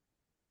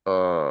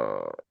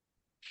 Uh,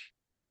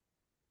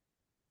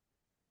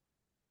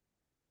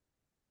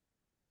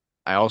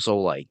 I also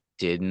like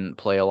didn't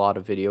play a lot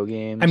of video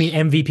I mean,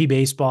 games. MVP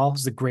Baseball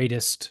is the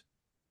greatest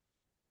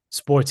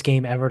sports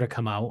game ever to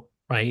come out,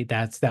 right?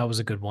 That was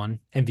a good one.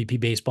 MVP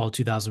Baseball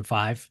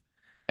 2005.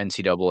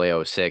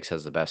 NCAA '06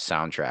 has the best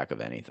soundtrack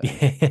of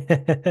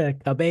anything.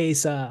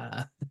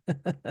 Cabeza.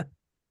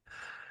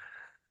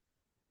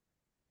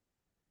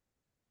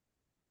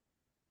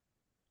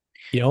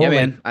 Yeah, Like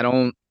man. I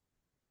don't.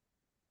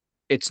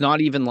 It's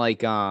not even like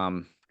 'cause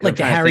I'm like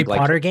the trying to Harry think like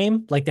Potter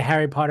game, like the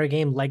Harry Potter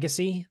game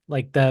Legacy,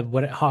 like the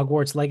what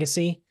Hogwarts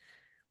Legacy.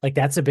 Like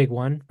that's a big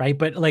one, right?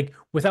 But like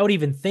without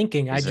even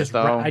thinking, Is it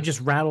though? I just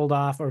rattled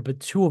off, or but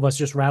two of us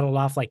just rattled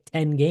off like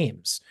 10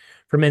 games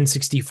from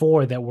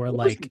N64 that were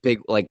What was the like, big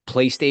like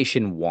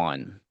PlayStation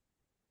 1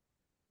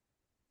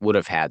 would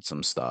have had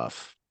some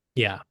stuff.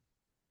 yeah,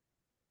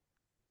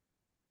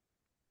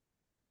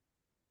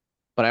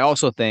 But I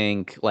also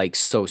think like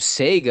so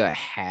Sega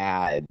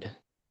had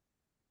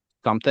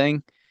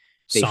something.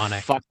 They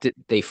Sonic. fucked it.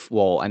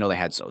 Well, I know they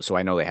had so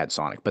I know they had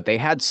Sonic, but they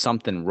had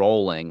something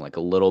rolling like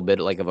a little bit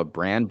like of a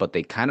brand, but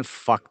they kind of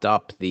fucked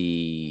up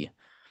the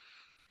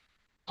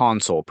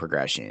console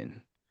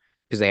progression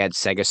because they had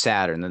Sega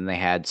Saturn, then they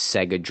had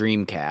Sega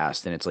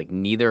Dreamcast, and it's like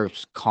neither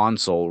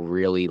console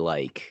really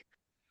like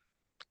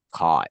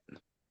caught.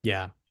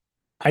 Yeah.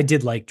 I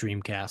did like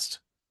Dreamcast.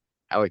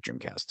 I like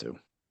Dreamcast too.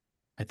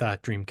 I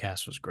thought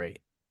Dreamcast was great,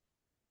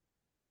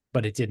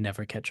 but it did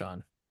never catch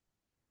on.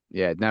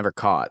 Yeah, it never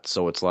caught.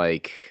 So it's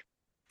like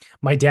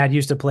My dad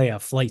used to play a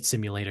flight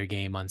simulator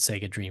game on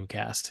Sega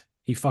Dreamcast.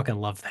 He fucking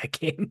loved that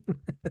game.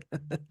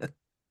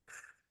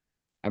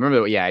 I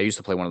remember, yeah, I used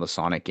to play one of the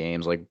Sonic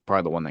games, like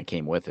probably the one that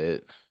came with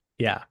it.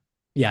 Yeah.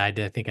 Yeah, I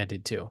did. I think I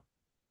did too.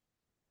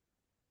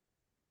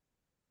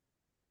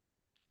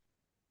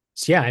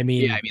 So yeah, I Yeah, I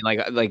mean, mean,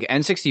 like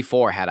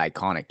N64 had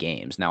iconic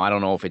games. Now I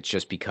don't know if it's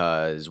just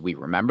because we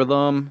remember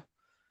them.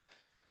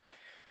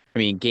 I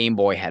mean, Game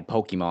Boy had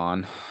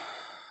Pokemon.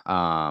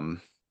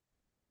 Um,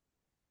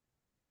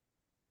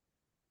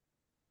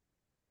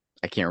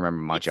 I can't remember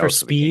Need much for else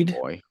for the Game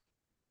Speed Boy.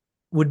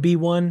 would be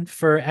one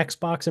for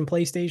Xbox and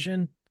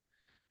PlayStation.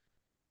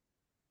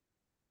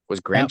 Was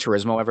Gran That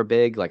Turismo ever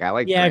big? Like I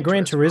like Yeah,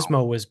 Gran Gran Turismo.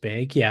 Turismo was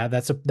big. Yeah,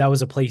 that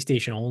was a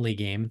PlayStation only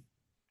game.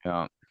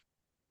 Yeah.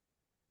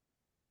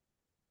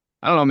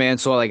 I don't know, man.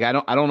 So like I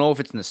don't know if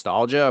it's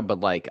nostalgia, but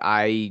like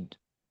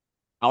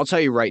I'll tell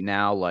you right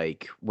now,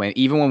 like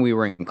even when we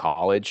were in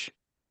college,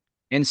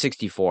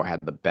 N64 had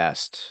the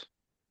best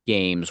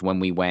games when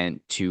we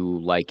went to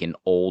like an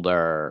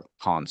older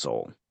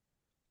console.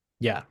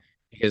 Yeah,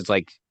 Because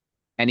like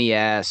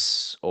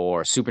NES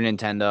or Super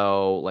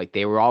Nintendo, like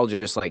they were all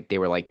just like they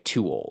were like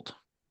too old.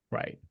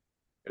 right.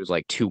 It was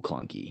like too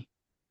clunky.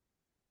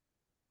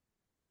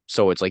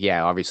 So it's like,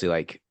 yeah, obviously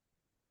like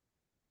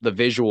the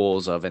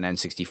visuals of an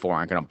N64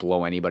 aren't gonna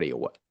blow anybody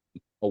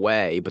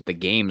away, but the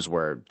games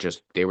were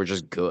just they were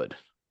just good.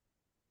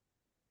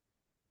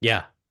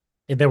 Yeah.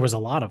 And there was a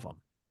lot of them.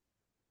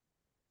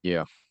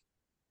 Yeah.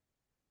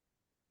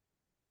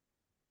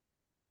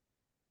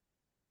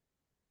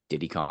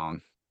 Diddy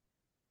Kong.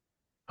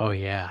 Oh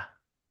yeah.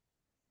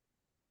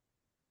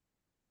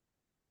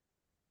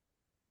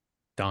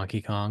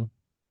 Donkey Kong.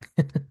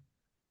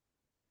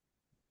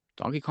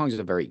 Donkey Kong is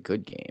a very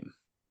good game.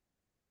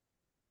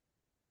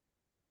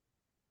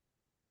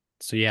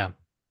 So yeah,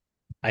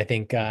 I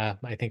think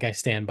I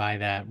stand by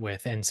that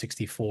with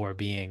N64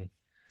 being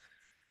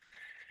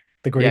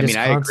the Yeah, I mean, greatest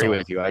I agree console.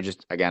 with you. I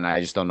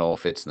just don't know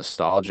if it's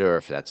nostalgia or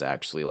if that's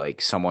actually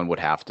like someone would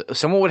have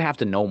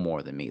to know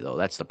more than me though.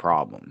 That's the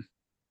problem.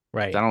 I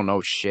Right. don't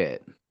know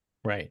shit.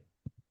 Right.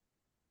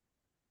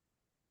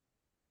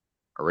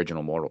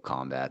 Original Mortal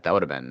Kombat. That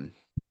would have been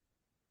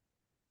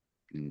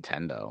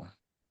Nintendo.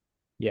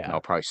 Yeah. No,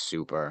 probably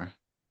Super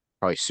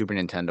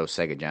Nintendo,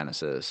 Sega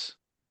Genesis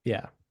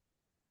Yeah.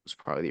 was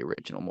probably the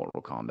original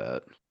Mortal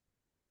Kombat.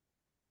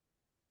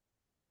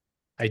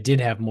 I did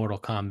have Mortal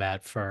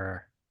Kombat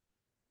for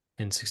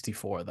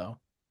N64 though.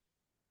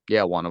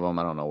 Yeah, one of them.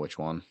 I don't know which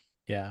one.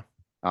 Yeah.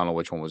 I don't know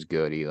which one was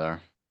good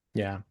either.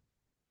 Yeah.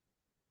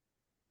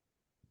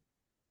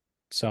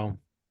 So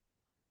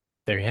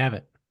there you have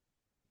it.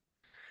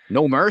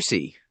 No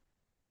Mercy.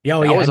 Yeah,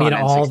 oh That yeah, I was mean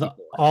on N64.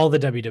 all the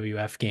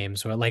WWF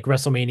games were like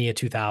WrestleMania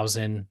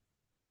 2000,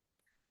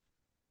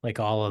 like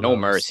all of No those.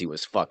 Mercy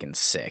was fucking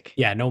sick.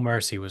 Yeah, No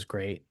Mercy was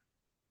great.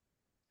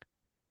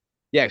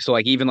 Yeah, so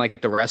like even like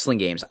the wrestling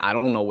games, I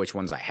don't know which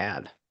ones I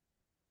had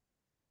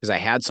because I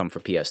had some for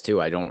PS2.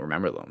 I don't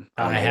remember them.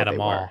 I don't I know had what they them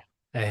were. all.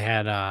 I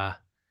had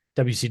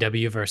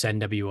WCW versus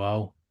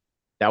NWO.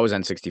 That was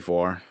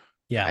N64. I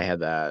Yeah. had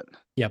that,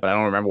 Yep. but I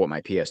don't remember what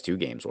my PS2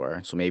 games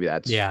were. So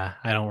Yeah,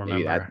 I don't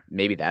remember.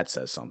 maybe that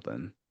says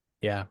something.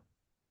 Yeah.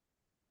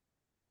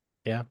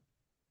 Yeah.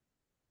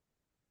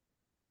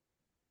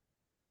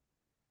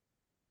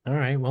 All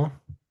right, well,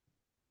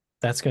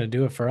 that's going to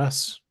do it for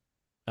us.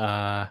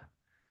 Uh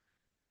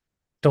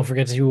don't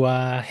forget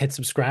to hit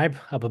subscribe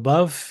up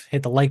above,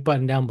 hit the like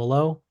button down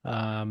below.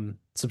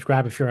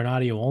 Subscribe if you're an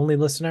audio only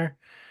listener.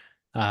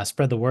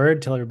 Spread the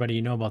word, tell everybody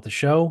you know about the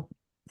show.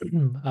 You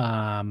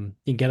can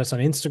get us on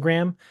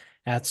Instagram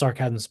at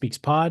Sarcasm Speaks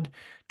Pod.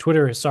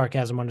 Twitter is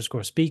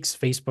sarcasm_speaks.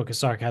 Facebook is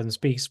Sarcasm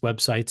Speaks.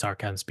 Website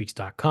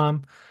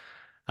sarcasmspeaks.com.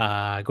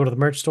 Go to the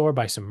merch store,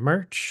 buy some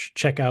merch.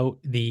 Check out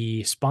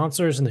the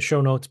sponsors in the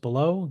show notes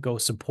below. Go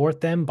support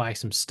them, buy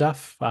some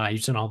stuff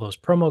using all those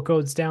promo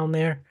codes down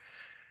there.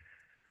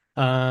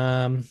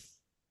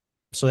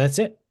 So that's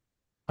it.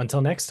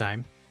 Until next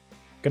time,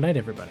 good night,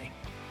 everybody.